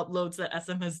recent uploads that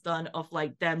SM has done of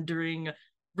like them during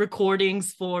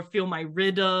recordings for Feel My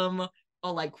Rhythm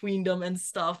or like Queendom and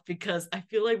stuff, because I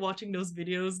feel like watching those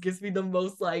videos gives me the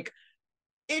most like,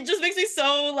 it just makes me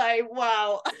so like,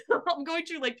 wow. I'm going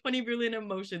through like 20 billion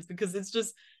emotions because it's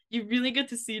just, you really get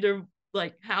to see their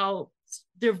like how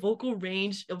their vocal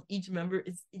range of each member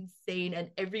is insane, and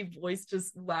every voice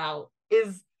just wow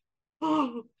is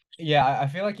Yeah, I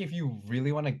feel like if you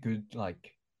really want a good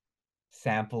like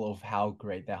sample of how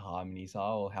great their harmonies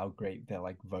are or how great their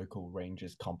like vocal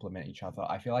ranges complement each other,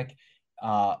 I feel like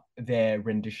their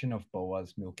rendition of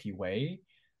Boa's Milky Way,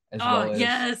 as oh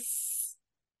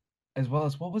well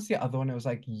as what was the other one? It was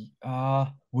like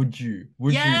Would You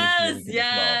was really good as well.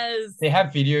 yes. They have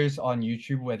videos on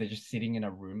YouTube where they're just sitting in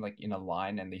a room like in a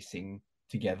line and they sing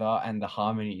together, and the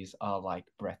harmonies are like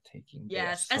breathtaking. They are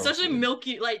Yes, so especially good.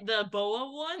 Milky, like the Boa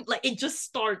one, like it just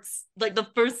starts like the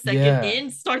first second Yeah.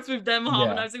 in starts with them Yeah.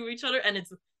 harmonizing with each other, and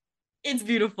it's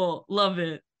beautiful. Love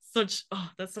it.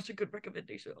 That's such a good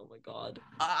recommendation. Oh my god.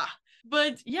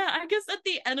 But yeah, I guess at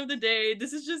the end of the day,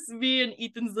 this is just me and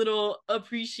Ethan's little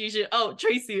appreciation. Oh,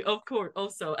 Tracy, of course,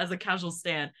 also as a casual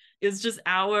stan, is just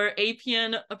our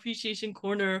APN appreciation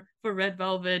corner for Red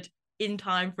Velvet in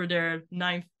time for their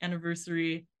 9th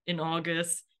anniversary in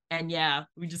August. And yeah,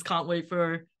 we just can't wait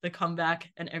for the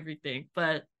comeback and everything.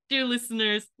 But dear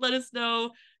listeners, let us know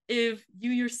if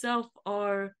you yourself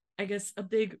are, I guess, a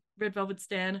big Red Velvet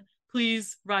stan.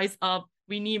 Please rise up.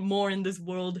 We need more in this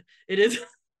world. It is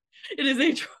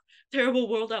a terrible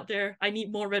world out there. I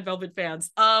need more Red Velvet fans.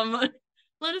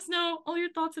 Let us know all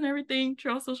your thoughts and everything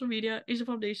through our social media, Asian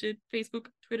Foundation, Facebook,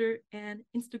 Twitter, and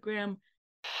Instagram.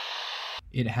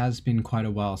 It has been quite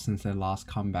a while since their last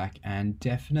comeback, and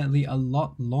definitely a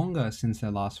lot longer since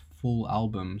their last full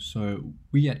album. So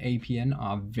we at APN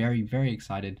are very, very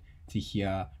excited to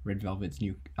hear Red Velvet's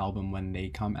new album when they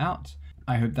come out.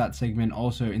 I hope that segment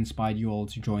also inspired you all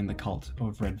to join the cult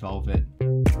of Red Velvet.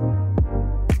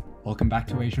 Welcome back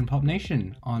to Asian Pop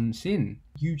Nation on Sin.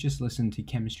 You just listened to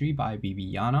Chemistry by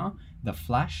Bibiana, The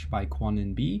Flash by Kwon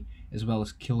and B, as well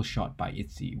as Kill Shot by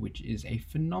ITZY, which is a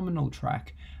phenomenal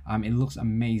track. It looks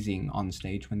amazing on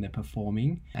stage when they're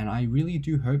performing, and I really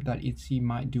do hope that ITZY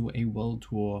might do a world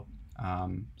tour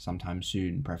sometime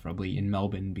soon, preferably in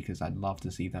Melbourne, because I'd love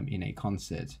to see them in a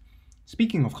concert.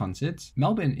 Speaking of concerts,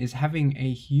 Melbourne is having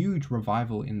a huge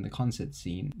revival in the concert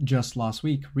scene. Just last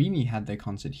week, Rini had their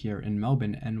concert here in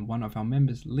Melbourne, and one of our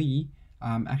members, Lee,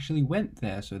 actually went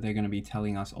there, so they're going to be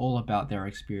telling us all about their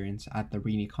experience at the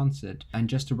Rini concert. And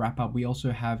just to wrap up, we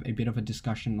also have a bit of a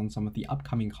discussion on some of the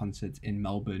upcoming concerts in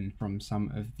Melbourne from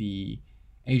some of the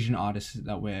Asian artists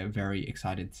that we're very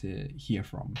excited to hear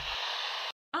from.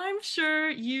 I'm sure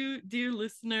you, dear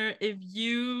listener, if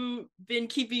you've been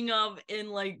keeping up in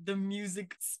like the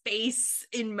music space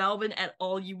in Melbourne at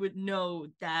all, you would know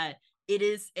that it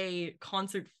is a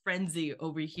concert frenzy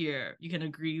over here. You can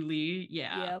agree, Lee?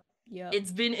 Yeah. Yep.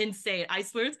 It's been insane. I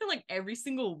swear it's been like every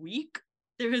single week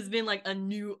there has been like a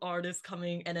new artist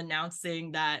coming and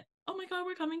announcing that, oh my God,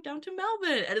 we're coming down to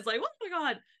Melbourne. And it's like, oh my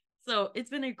God. So it's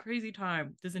been a crazy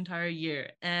time this entire year.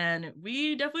 And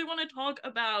we definitely want to talk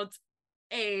about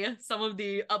some of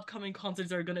the upcoming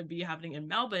concerts are going to be happening in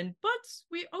Melbourne, but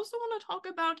we also want to talk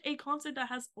about a concert that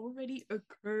has already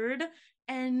occurred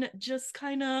and just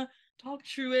kind of talk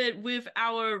through it with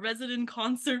our resident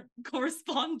concert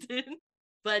correspondent.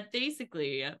 But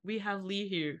basically, we have Lee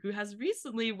here, who has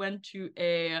recently went to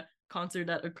a concert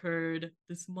that occurred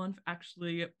this month,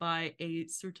 actually, by a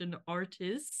certain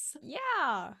artist.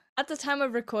 Yeah. At the time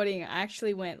of recording, I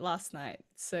actually went last night.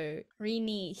 So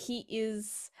Rini, he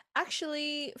is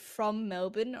actually from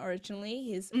Melbourne originally.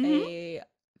 He's a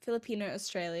Filipino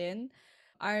Australian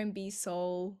R&B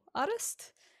soul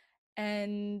artist.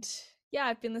 And yeah,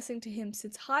 I've been listening to him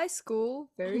since high school.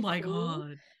 Oh Very my cool.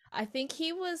 God. I think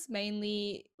he was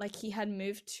mainly like he had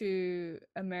moved to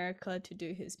America to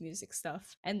do his music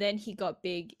stuff. And then he got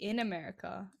big in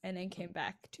America and then came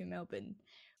back to Melbourne.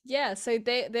 Yeah, so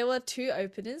there were two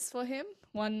openers for him.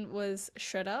 One was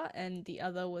Shredder and the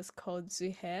other was called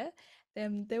Zuhair.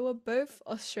 They were both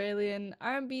Australian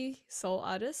R&B soul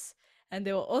artists, and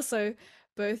they were also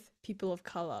both people of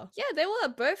color. Yeah, they were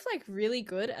both like really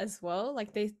good as well.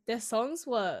 Like their songs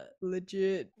were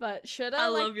legit, but Shredder I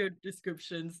like love your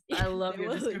descriptions. I love they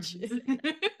your were descriptions.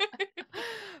 legit.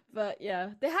 But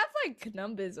yeah, they have like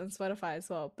numbers on Spotify as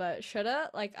well. But Shredder,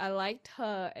 like I liked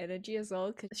her energy as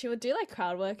well because she would do like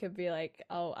crowd work and be like,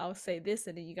 "Oh, I'll say this,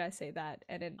 and then you guys say that."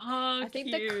 And then Oh, I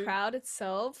think the cute. crowd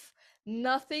itself,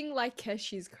 nothing like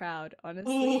Keshi's crowd, Oh,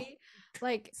 honestly.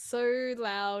 Like so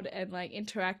loud and like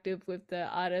interactive with the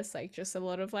artist, like just a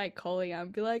lot of like calling out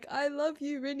and be like, "I love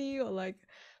you, Rini," or like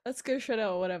let's go Shredder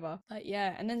or whatever. But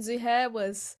yeah, and then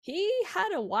Zuhair he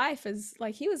had a wife as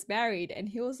like he was married and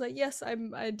he was like, yes,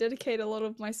 I dedicate a lot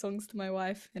of my songs to my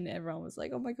wife, and everyone was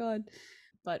like, oh my God.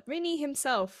 But Rini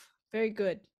himself, very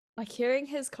good. Like hearing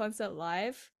his concert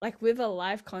live, like with a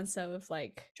live concert with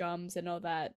like drums and all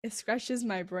that, it scratches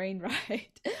my brain,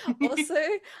 right? Also,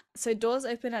 so doors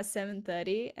open at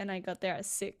 7:30 and I got there at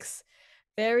 6.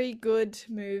 Very good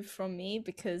move from me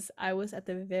because I was at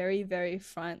the very, very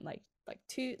front, like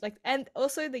two like and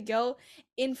also the girl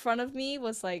in front of me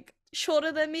was like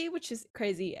shorter than me, which is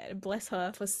crazy. Bless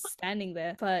her for standing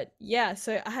there. But yeah,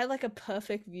 so I had like a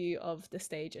perfect view of the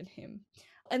stage and him.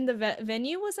 And the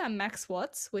venue was at Max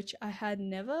Watts, which I had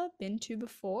never been to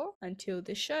before until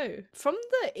this show. From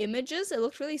the images, it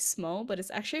looked really small, but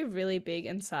it's actually really big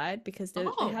inside because they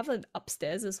have an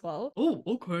upstairs as well. Oh,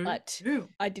 okay. But Yeah.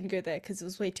 I didn't go there because it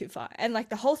was way too far. And like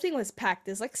the whole thing was packed.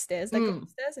 There's like stairs that go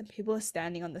upstairs and people are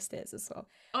standing on the stairs as well.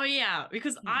 Oh yeah,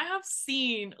 because I have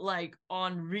seen like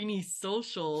on Rini's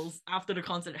socials after the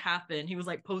concert happened, he was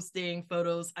like posting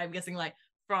photos, I'm guessing like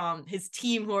from his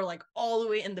team who are like all the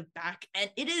way in the back,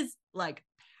 and it is like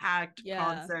packed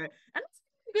concert. And it's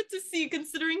good to see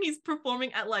considering he's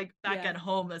performing at like back at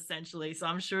home essentially. So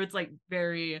I'm sure it's like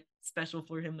very special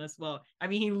for him as well. I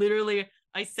mean, he literally,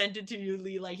 I sent it to you,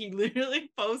 Lee. Like he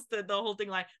literally posted the whole thing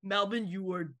like, Melbourne, you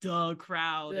were the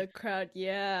crowd. The crowd,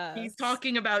 yeah. He's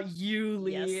talking about you,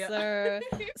 Lee. Yes, sir.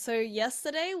 So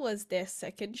yesterday was their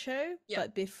second show,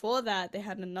 but before that they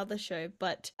had another show.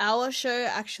 But our show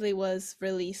actually was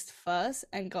released first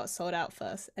and got sold out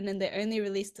first. And then they only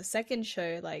released the second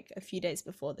show like a few days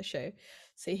before the show.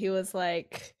 So he was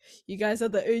like, you guys are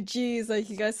the OGs, like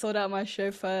you guys sold out my show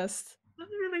first.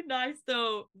 That's really nice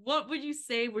though. What would you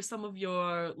say were some of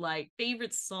your like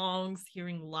favorite songs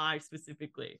hearing live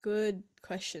specifically? Good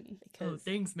question because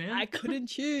thanks, man. I couldn't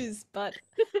choose, but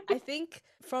I think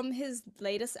From his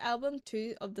latest album,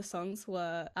 two of the songs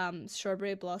were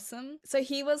Strawberry Blossom. So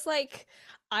he was like,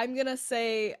 I'm gonna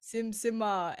say Sim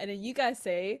Simma, and then you guys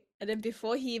say, and then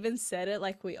before he even said it,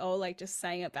 like we all like just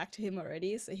sang it back to him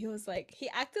already. So he was like, he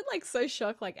acted like so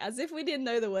shocked, like as if we didn't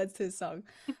know the words to his song.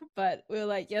 But we were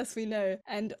like, yes, we know.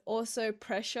 And also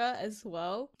Pressure as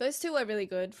well. Those two were really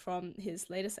good from his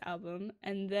latest album.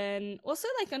 And then also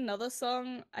like another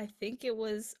song, I think it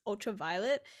was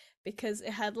Ultraviolet, because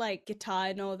it had like guitar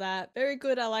and all that. Very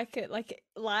good. I like it. Like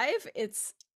live,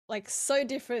 it's like so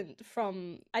different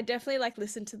from, I definitely like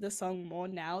listen to the song more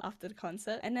now after the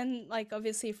concert. And then like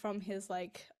obviously from his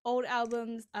like old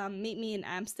albums, Meet Me in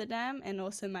Amsterdam and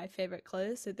also My Favorite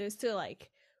Clothes. So those two are like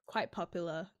quite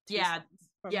popular two Yeah. songs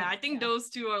from Yeah, him. I think those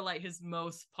two are like his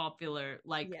most popular.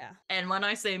 Like, Yeah. and when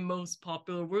I say most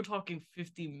popular, we're talking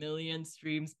 50 million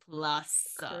streams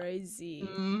plus. Crazy.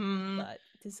 Mhm. But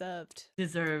deserved.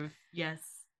 Deserve, yes.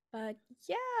 But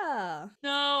yeah.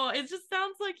 No, it just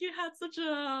sounds like you had such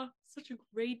a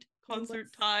great concert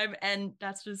was. time, and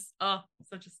that's just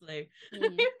such a slay.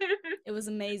 Mm. It was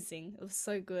amazing. It was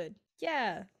so good.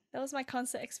 Yeah. That was my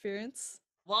concert experience.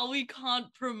 While we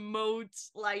can't promote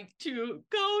like to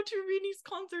go to Rini's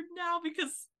concert now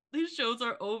because these shows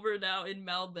are over now in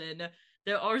Melbourne,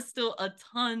 there are still a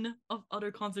ton of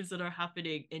other concerts that are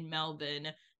happening in Melbourne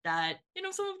that, you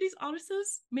know, some of these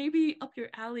artists may be up your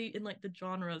alley in like the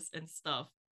genres and stuff.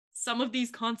 Some of these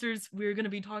concerts we're going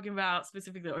to be talking about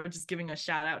specifically or just giving a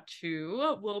shout out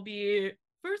to will be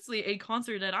firstly a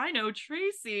concert that I know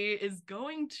Tracy is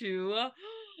going to.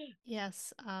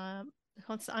 Yes, the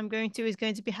concert I'm going to is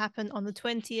going to be happen on the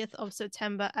 20th of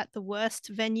September at the worst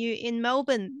venue in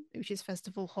Melbourne, which is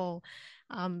Festival Hall.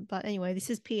 But anyway, this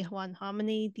is P1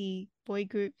 Harmony, the boy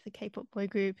group, the K-pop boy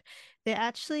group. They're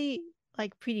actually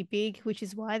like pretty big, which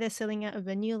is why they're selling out a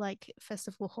venue like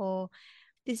Festival Hall.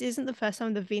 This isn't the first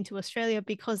time they've been to Australia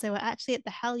because they were actually at the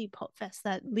Hallyu Pop Fest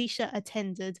that Leisha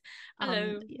attended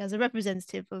Hello. as a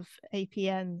representative of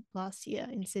APN last year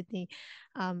in Sydney.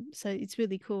 So it's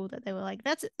really cool that they were like,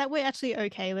 that we're actually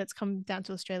okay. Let's come down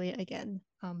to Australia again,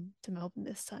 to Melbourne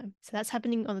this time. So that's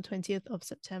happening on the 20th of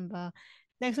September.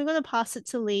 Next, I'm going to pass it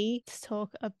to Lee to talk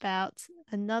about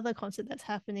another concert that's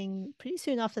happening pretty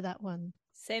soon after that one.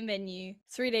 Same venue.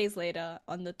 3 days later,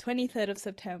 on the 23rd of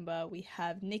September, we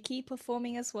have Nikki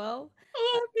performing as well.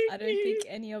 Oh, I don't think Nikki.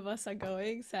 any of us are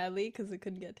going, sadly, because we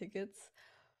couldn't get tickets.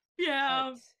 But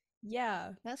Yeah.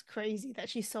 yeah, That's crazy that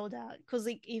she sold out because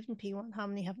like even P1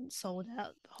 Harmony haven't sold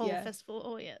out the whole yeah, festival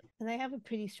all yet, and they have a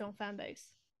pretty strong fan base.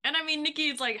 And I mean, Nikki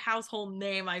is like household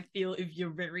name, I feel, if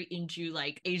you're very into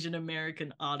like Asian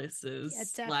American artists.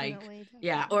 Yeah, Like, definitely,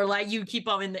 yeah, definitely. or like you keep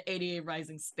up in the 88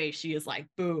 Rising space. She is like,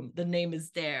 boom, the name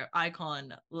is there.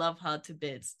 Icon. Love her to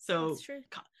bits. that's So true.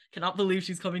 cannot believe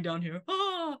she's coming down here.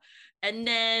 Oh. And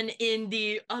then in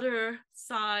the other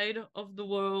side of the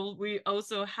world, we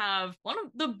also have one of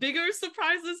the bigger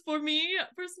surprises for me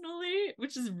personally,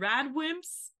 which is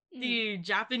Radwimps, the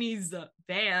Japanese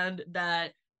band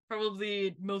that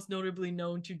probably most notably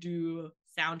known to do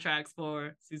soundtracks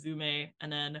for Suzume and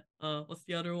then what's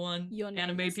the other one? Your name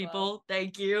Anime as well. people.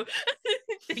 Thank you.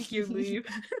 Thank you, Lee.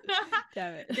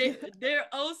 Damn they it. they're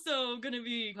also gonna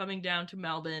be coming down to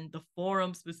Melbourne, the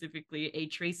Forum specifically, a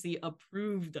Tracy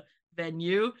approved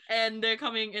venue, and they're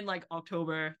coming in like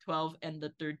October 12th and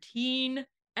the 13th.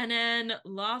 And then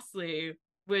lastly,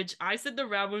 which I said the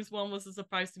Ravens one was a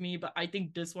surprise to me, but I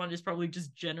think this one is probably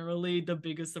just generally the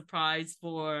biggest surprise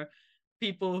for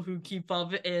people who keep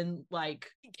up in like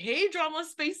K-drama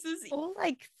spaces. Or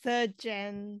like third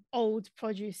gen old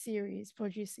produce series,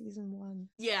 produce season one.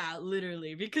 Yeah,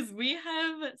 literally, because we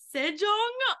have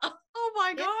Sejong. Oh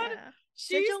my god, Yeah,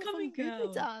 she's Sejong from coming down.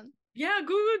 Gugudang. Yeah,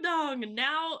 Gurudang,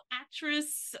 now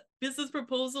actress, business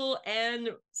proposal, and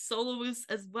soloist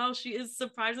as well. She is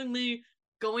surprisingly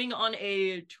going on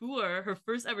a tour, her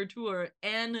first ever tour,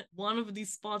 and one of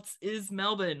these spots is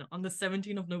Melbourne on the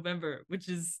 17th of November, which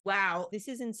is wow. This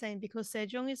is insane because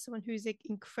Sejong is someone who's like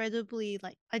incredibly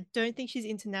like I don't think she's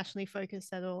internationally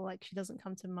focused at all. Like she doesn't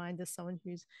come to mind as someone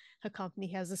who's her company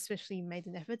has especially made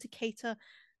an effort to cater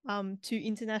to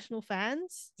international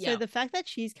fans. So Yeah. the fact that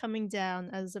she's coming down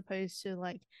as opposed to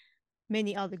like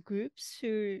many other groups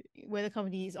who where the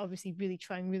company is obviously really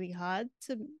trying really hard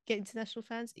to get international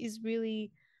fans is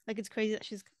really like it's crazy that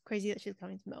she's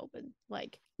coming to Melbourne.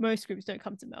 Like most groups don't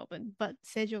come to Melbourne, but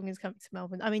Sejong is coming to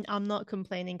Melbourne. I mean, I'm not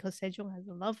complaining because Sejong has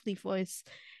a lovely voice,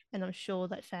 and I'm sure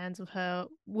that fans of her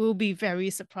will be very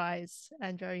surprised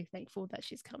and very thankful that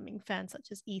she's coming. Fans such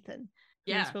as Ethan.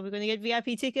 Who's Yeah, probably going to get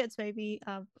VIP tickets? Maybe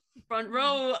front yeah,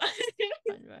 row.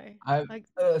 front row. I Like,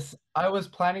 I was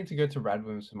planning to go to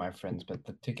Radwimps with my friends, but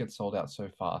the tickets sold out so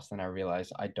fast, and I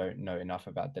realized I don't know enough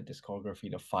about the discography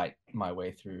to fight my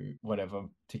way through whatever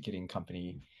ticketing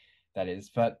company that is.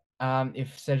 But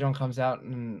if Sejong comes out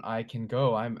and I can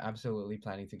go, I'm absolutely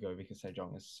planning to go because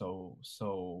Sejong is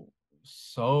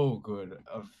so good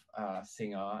of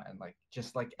singer and like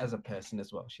just like as a person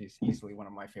as well. She's easily one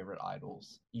of my favorite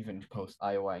idols, even post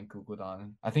Iowa and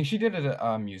Gugudan. I think she did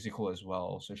a musical as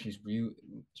well, so she's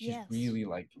yes. really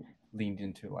like leaned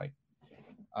into like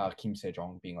Kim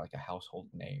Sejong being like a household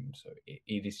name. So it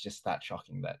is just that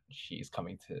shocking that she is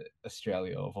coming to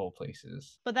Australia of all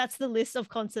places. But that's the list of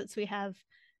concerts we have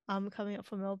coming up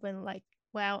for Melbourne. Like,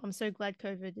 wow, I'm so glad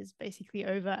COVID is basically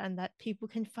over and that people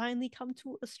can finally come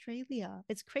to Australia.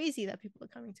 It's crazy that people are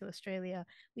coming to Australia.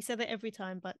 We say that every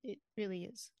time, but it really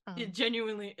is. It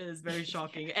genuinely is very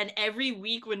shocking. Yeah. And every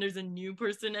week when there's a new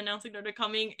person announcing that they're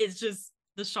coming, it's just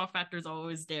the shock factor is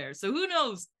always there. So who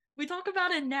knows? We talk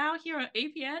about it now here at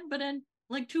APN, but then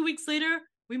like 2 weeks later,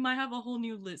 we might have a whole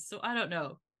new list. So I don't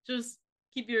know. Just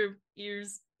keep your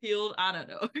ears peeled. I don't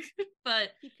know.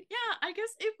 But yeah, I guess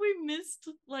if we missed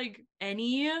like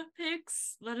any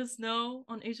picks, let us know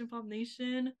on Asian Pop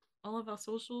Nation, all of our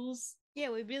socials.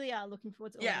 Yeah, we really are looking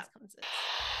forward to all these concerts.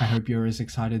 I hope you're as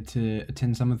excited to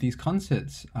attend some of these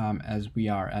concerts as we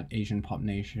are at Asian Pop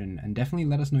Nation, and definitely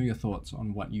let us know your thoughts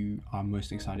on what you are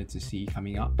most excited to see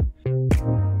coming up.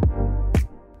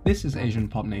 This is Asian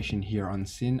Pop Nation here on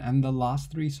Sin, and the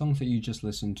last 3 songs that you just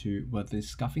listened to were the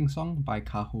Scuffing Song by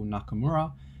Kaho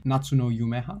Nakamura, Natsuno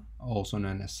Yumeha, also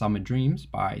known as Summer Dreams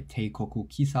by Teikoku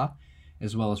Kisa,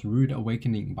 as well as Rude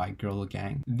Awakening by Girl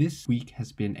Gang. This week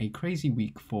has been a crazy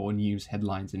week for news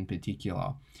headlines in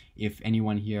particular. If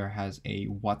anyone here has a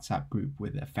WhatsApp group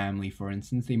with a family, for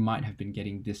instance, they might have been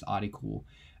getting this article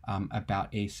about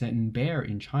a certain bear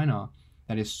in China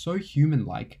that is so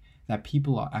human-like that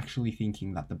people are actually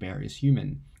thinking that the bear is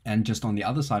human. And just on the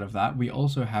other side of that, we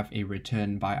also have a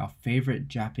return by our favorite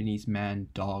Japanese man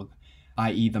dog,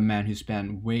 i.e. the man who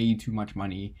spent way too much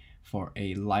money for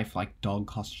a lifelike dog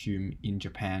costume in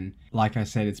Japan. Like I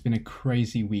said, it's been a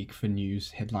crazy week for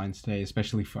news headlines today,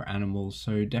 especially for animals,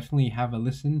 so definitely have a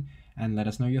listen and let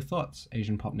us know your thoughts,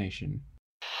 Asian Pop Nation.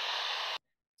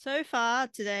 So far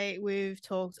today, we've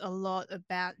talked a lot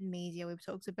about media. We've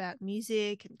talked about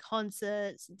music and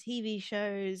concerts and TV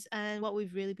shows. And what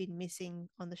we've really been missing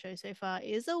on the show so far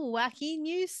is a wacky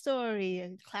news story, a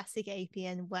classic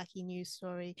APN wacky news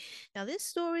story. Now, this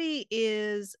story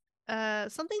is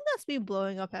something that's been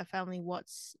blowing up our family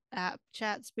WhatsApp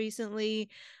chats recently.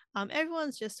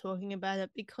 Everyone's just talking about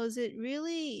it because it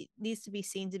really needs to be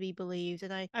seen to be believed.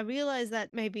 And I realize that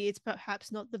maybe it's perhaps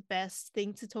not the best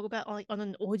thing to talk about on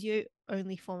an audio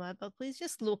only format, but please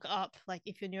just look up, like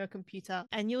if you're near a computer,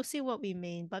 and you'll see what we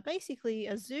mean. But basically,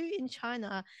 a zoo in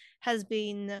China has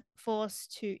been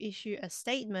forced to issue a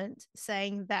statement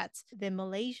saying that the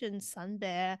Malaysian sun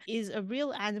bear is a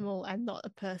real animal and not a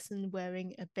person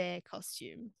wearing a bear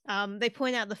costume. They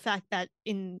point out the fact that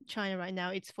in China right now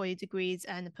it's 40 degrees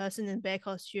and a person in a bear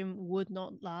costume would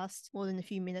not last more than a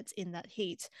few minutes in that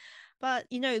heat. But,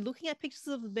 you know, looking at pictures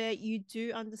of the bear, you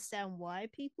do understand why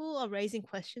people are raising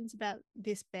questions about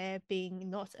this bear being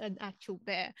not an actual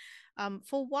bear.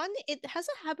 For one, it has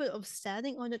a habit of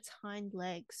standing on its hind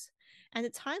legs, and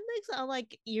its hind legs are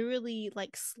like eerily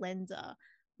like slender,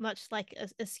 much like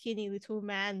a skinny little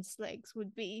man's legs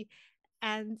would be.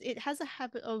 And it has a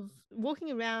habit of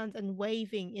walking around and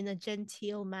waving in a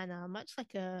genteel manner, much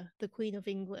like the Queen of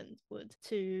England would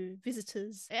to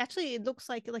visitors. Actually, it looks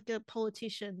like a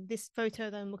politician. This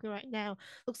photo that I'm looking right now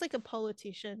looks like a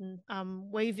politician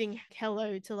waving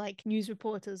hello to like news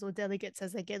reporters or delegates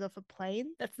as they get off a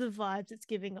plane. That's the vibes it's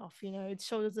giving off. You know, its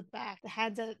shoulders are back, the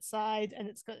hands at its side, and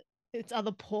it's got its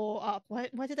other paw up.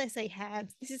 Why did I say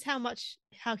hands? This is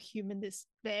how human this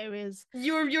bear is.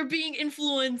 You're being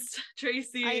influenced,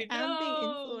 Tracy. I am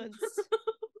being influenced.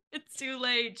 It's too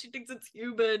late. She thinks it's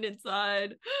human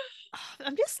inside.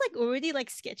 I'm just like already like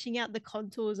sketching out the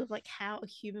contours of like how a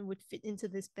human would fit into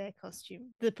this bear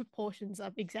costume. The proportions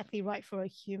are exactly right for a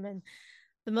human.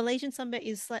 The Malaysian sun bear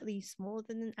is slightly smaller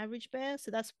than an average bear, so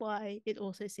that's why it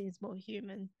also seems more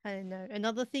human. I don't know.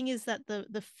 Another thing is that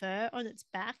the fur on its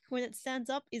back when it stands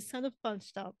up is kind of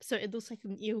bunched up, so it looks like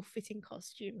an ill-fitting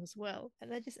costume as well.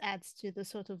 And that just adds to the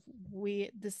sort of weird,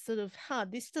 this sort of,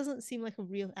 this doesn't seem like a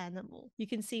real animal. You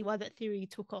can see why that theory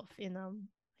took off in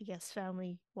I guess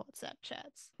family WhatsApp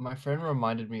chats. My friend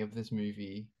reminded me of this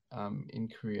movie in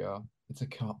Korea.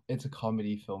 It's a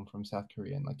comedy film from South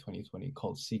Korea in like 2020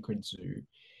 called Secret Zoo.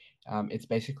 It's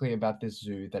basically about this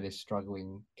zoo that is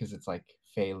struggling because it's like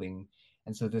failing.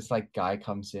 And so this like guy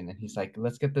comes in and he's like,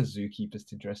 let's get the zookeepers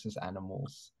to dress as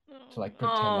animals to like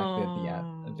pretend like they're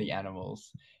Oh. the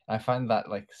animals. And I find that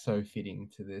like so fitting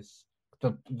to this.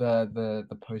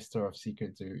 The poster of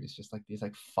Secret Zoo is just like these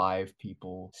like five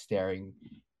people staring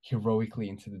heroically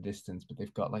into the distance, but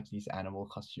they've got like these animal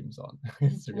costumes on.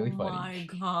 It's Oh really funny. my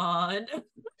god.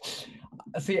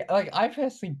 See, like I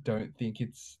personally don't think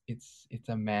it's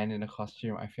a man in a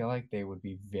costume. I feel like they would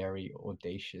be very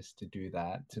audacious to do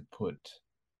that, to put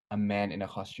a man in a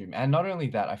costume. And not only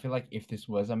that, I feel like if this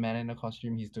was a man in a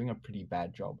costume, he's doing a pretty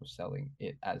bad job of selling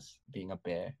it as being a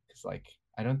bear. Because like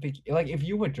I don't think like if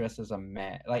you were dressed as a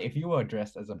man, like if you were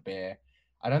dressed as a bear,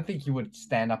 I don't think you would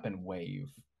stand up and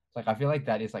wave. Like I feel like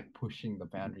that is like pushing the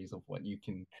boundaries of what you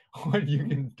can what you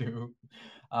can do.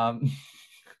 Um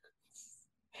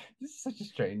This is such a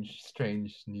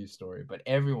strange news story, but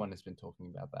everyone has been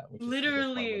talking about that, which is I guess why we're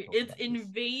Literally, talking it's about this.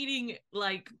 invading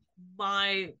like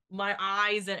my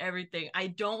eyes and everything. I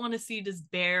don't want to see this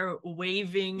bear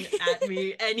waving at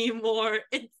me anymore.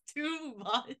 It's too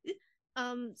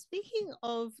much. Speaking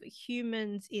of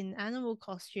humans in animal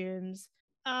costumes,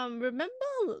 remember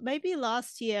maybe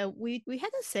last year we had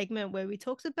a segment where we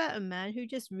talked about a man who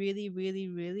just really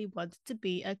wanted to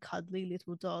be a cuddly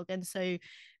little dog, and so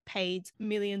paid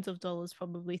millions of dollars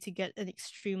probably to get an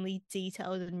extremely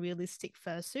detailed and realistic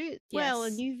fursuit. Well, a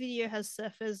Yes. new video has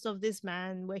surfaced of this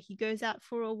man where he goes out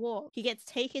for a walk. He gets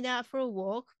taken out for a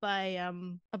walk by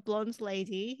a blonde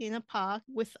lady in a park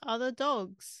with other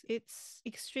dogs. It's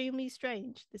extremely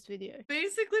strange, this video.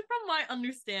 Basically, from my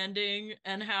understanding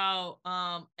and how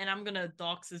and I'm gonna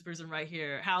dox this person right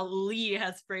here, how Lee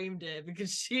has framed it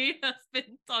because she has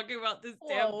been talking about this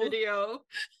damn Whoa. video.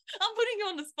 I'm putting you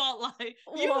on the spotlight.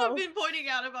 You have Whoa. been pointing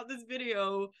out about this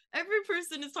video. Every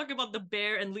person is talking about the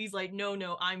bear, and Lee's like,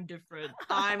 no, I'm different.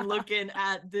 I'm looking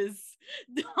at this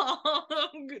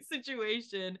dog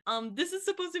situation. This is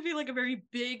supposed to be like a very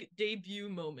big debut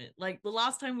moment. Like the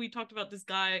last time we talked about this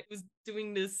guy was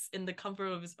doing this in the comfort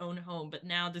of his own home, but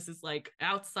now this is like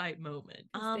outside moment.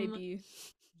 His debut.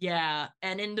 Yeah,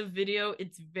 and in the video,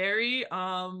 it's very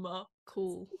Cool.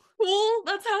 cool.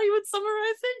 That's how you would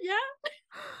summarize it. Yeah.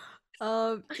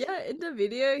 Yeah, in the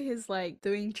video he's like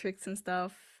doing tricks and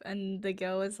stuff, and the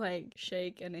girl is like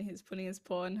shake, and then he's putting his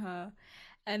paw on her.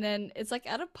 And then it's like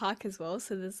at a park as well,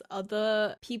 so there's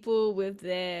other people with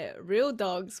their real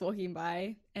dogs walking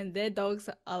by, and their dogs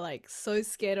are like so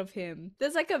scared of him.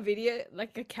 There's like a video,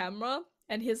 like a camera,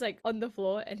 and he's like on the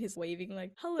floor and he's waving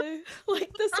like hello, like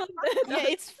the sun Yeah, there.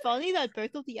 it's funny that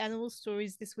both of the animal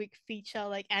stories this week feature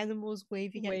like animals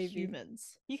waving at Waving.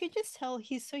 humans. You can just tell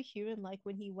he's so human like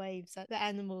when he waves at the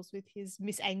animals with his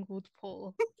misangled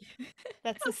paw.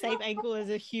 That's the same angle as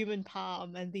a human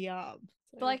palm and the arm.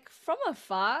 But like from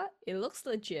afar, it looks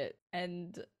legit.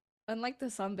 And unlike the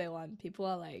Sunday one, people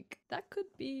are like, that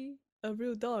could be a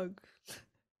real dog,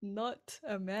 not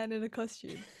a man in a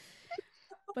costume.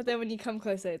 But then when you come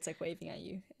closer, it's like waving at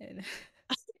you. And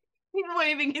He's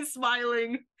waving, he's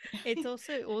smiling. It's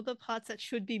also all the parts that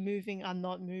should be moving are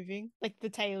not moving. Like the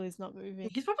tail is not moving.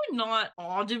 He's probably not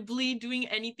audibly doing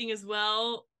anything as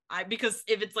well. Because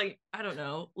if it's like, I don't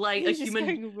know, like He's a just human.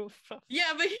 going woof, woof.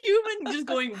 Yeah, but human just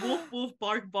going woof woof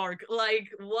bark bark. Like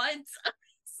what?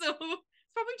 So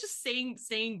it's probably just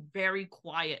saying very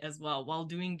quiet as well while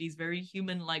doing these very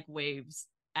human-like waves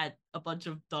at a bunch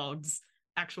of dogs,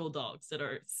 actual dogs that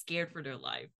are scared for their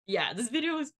life. Yeah, this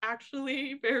video is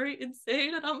actually very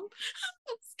insane, and I'm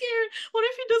scared. What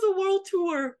if he does a world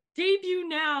tour? Debut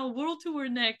now, world tour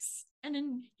next, and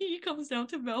then he comes down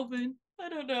to Melbourne. I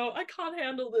don't know. I can't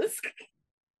handle this.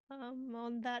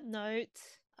 On that note,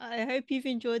 I hope you've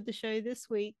enjoyed the show this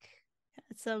week.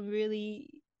 Had some really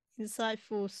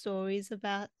insightful stories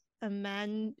about a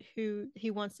man who he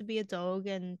wants to be a dog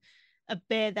and a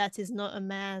bear that is not a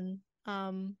man.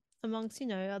 Amongst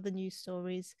other news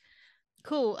stories.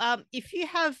 Cool. If you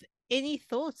have any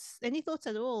thoughts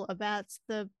at all about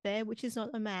the bear which is not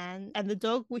a man and the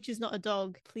dog which is not a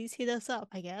dog, please hit us up,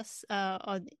 I guess,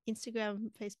 on Instagram,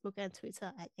 Facebook, and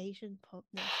Twitter at Asian Pop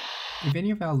Nation. If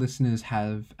any of our listeners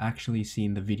have actually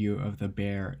seen the video of the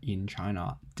bear in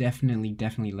China,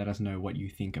 definitely let us know what you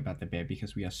think about the bear,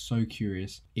 because we are so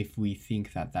curious if we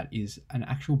think that that is an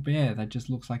actual bear that just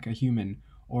looks like a human,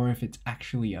 or if it's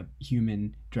actually a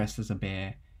human dressed as a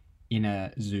bear in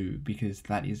a zoo, because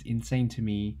that is insane to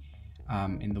me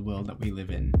in the world that we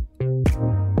live in.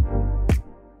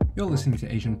 You're listening to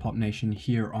Asian Pop Nation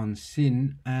here on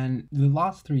Sin, and the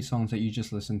last three songs that you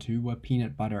just listened to were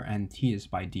Peanut Butter and Tears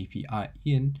by DPI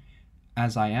Ian,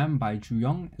 As I Am by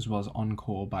Juyong, as well as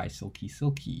Encore by Silky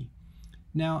Silky.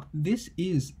 Now, this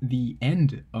is the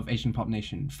end of Asian Pop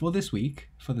Nation for this week.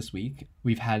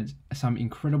 We've had some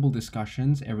incredible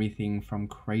discussions, everything from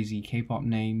crazy K-pop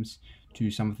names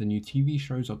to some of the new TV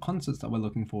shows or concerts that we're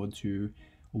looking forward to,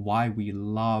 why we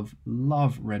love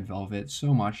Red Velvet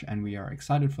so much and we are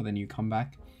excited for their new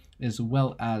comeback, as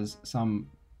well as some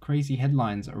crazy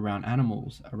headlines around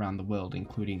animals around the world,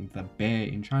 including the bear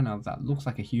in China that looks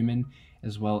like a human,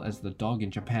 as well as the dog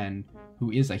in Japan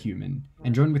who is a human.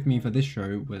 And joined with me for this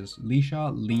show was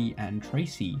Leisha, Lee, and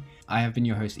Tracy. I have been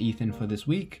your host Ethan for this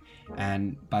week,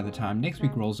 and by the time next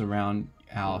week rolls around,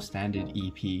 our standard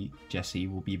EP, Jessie,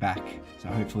 will be back. So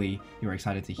hopefully you're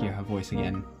excited to hear her voice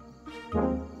again.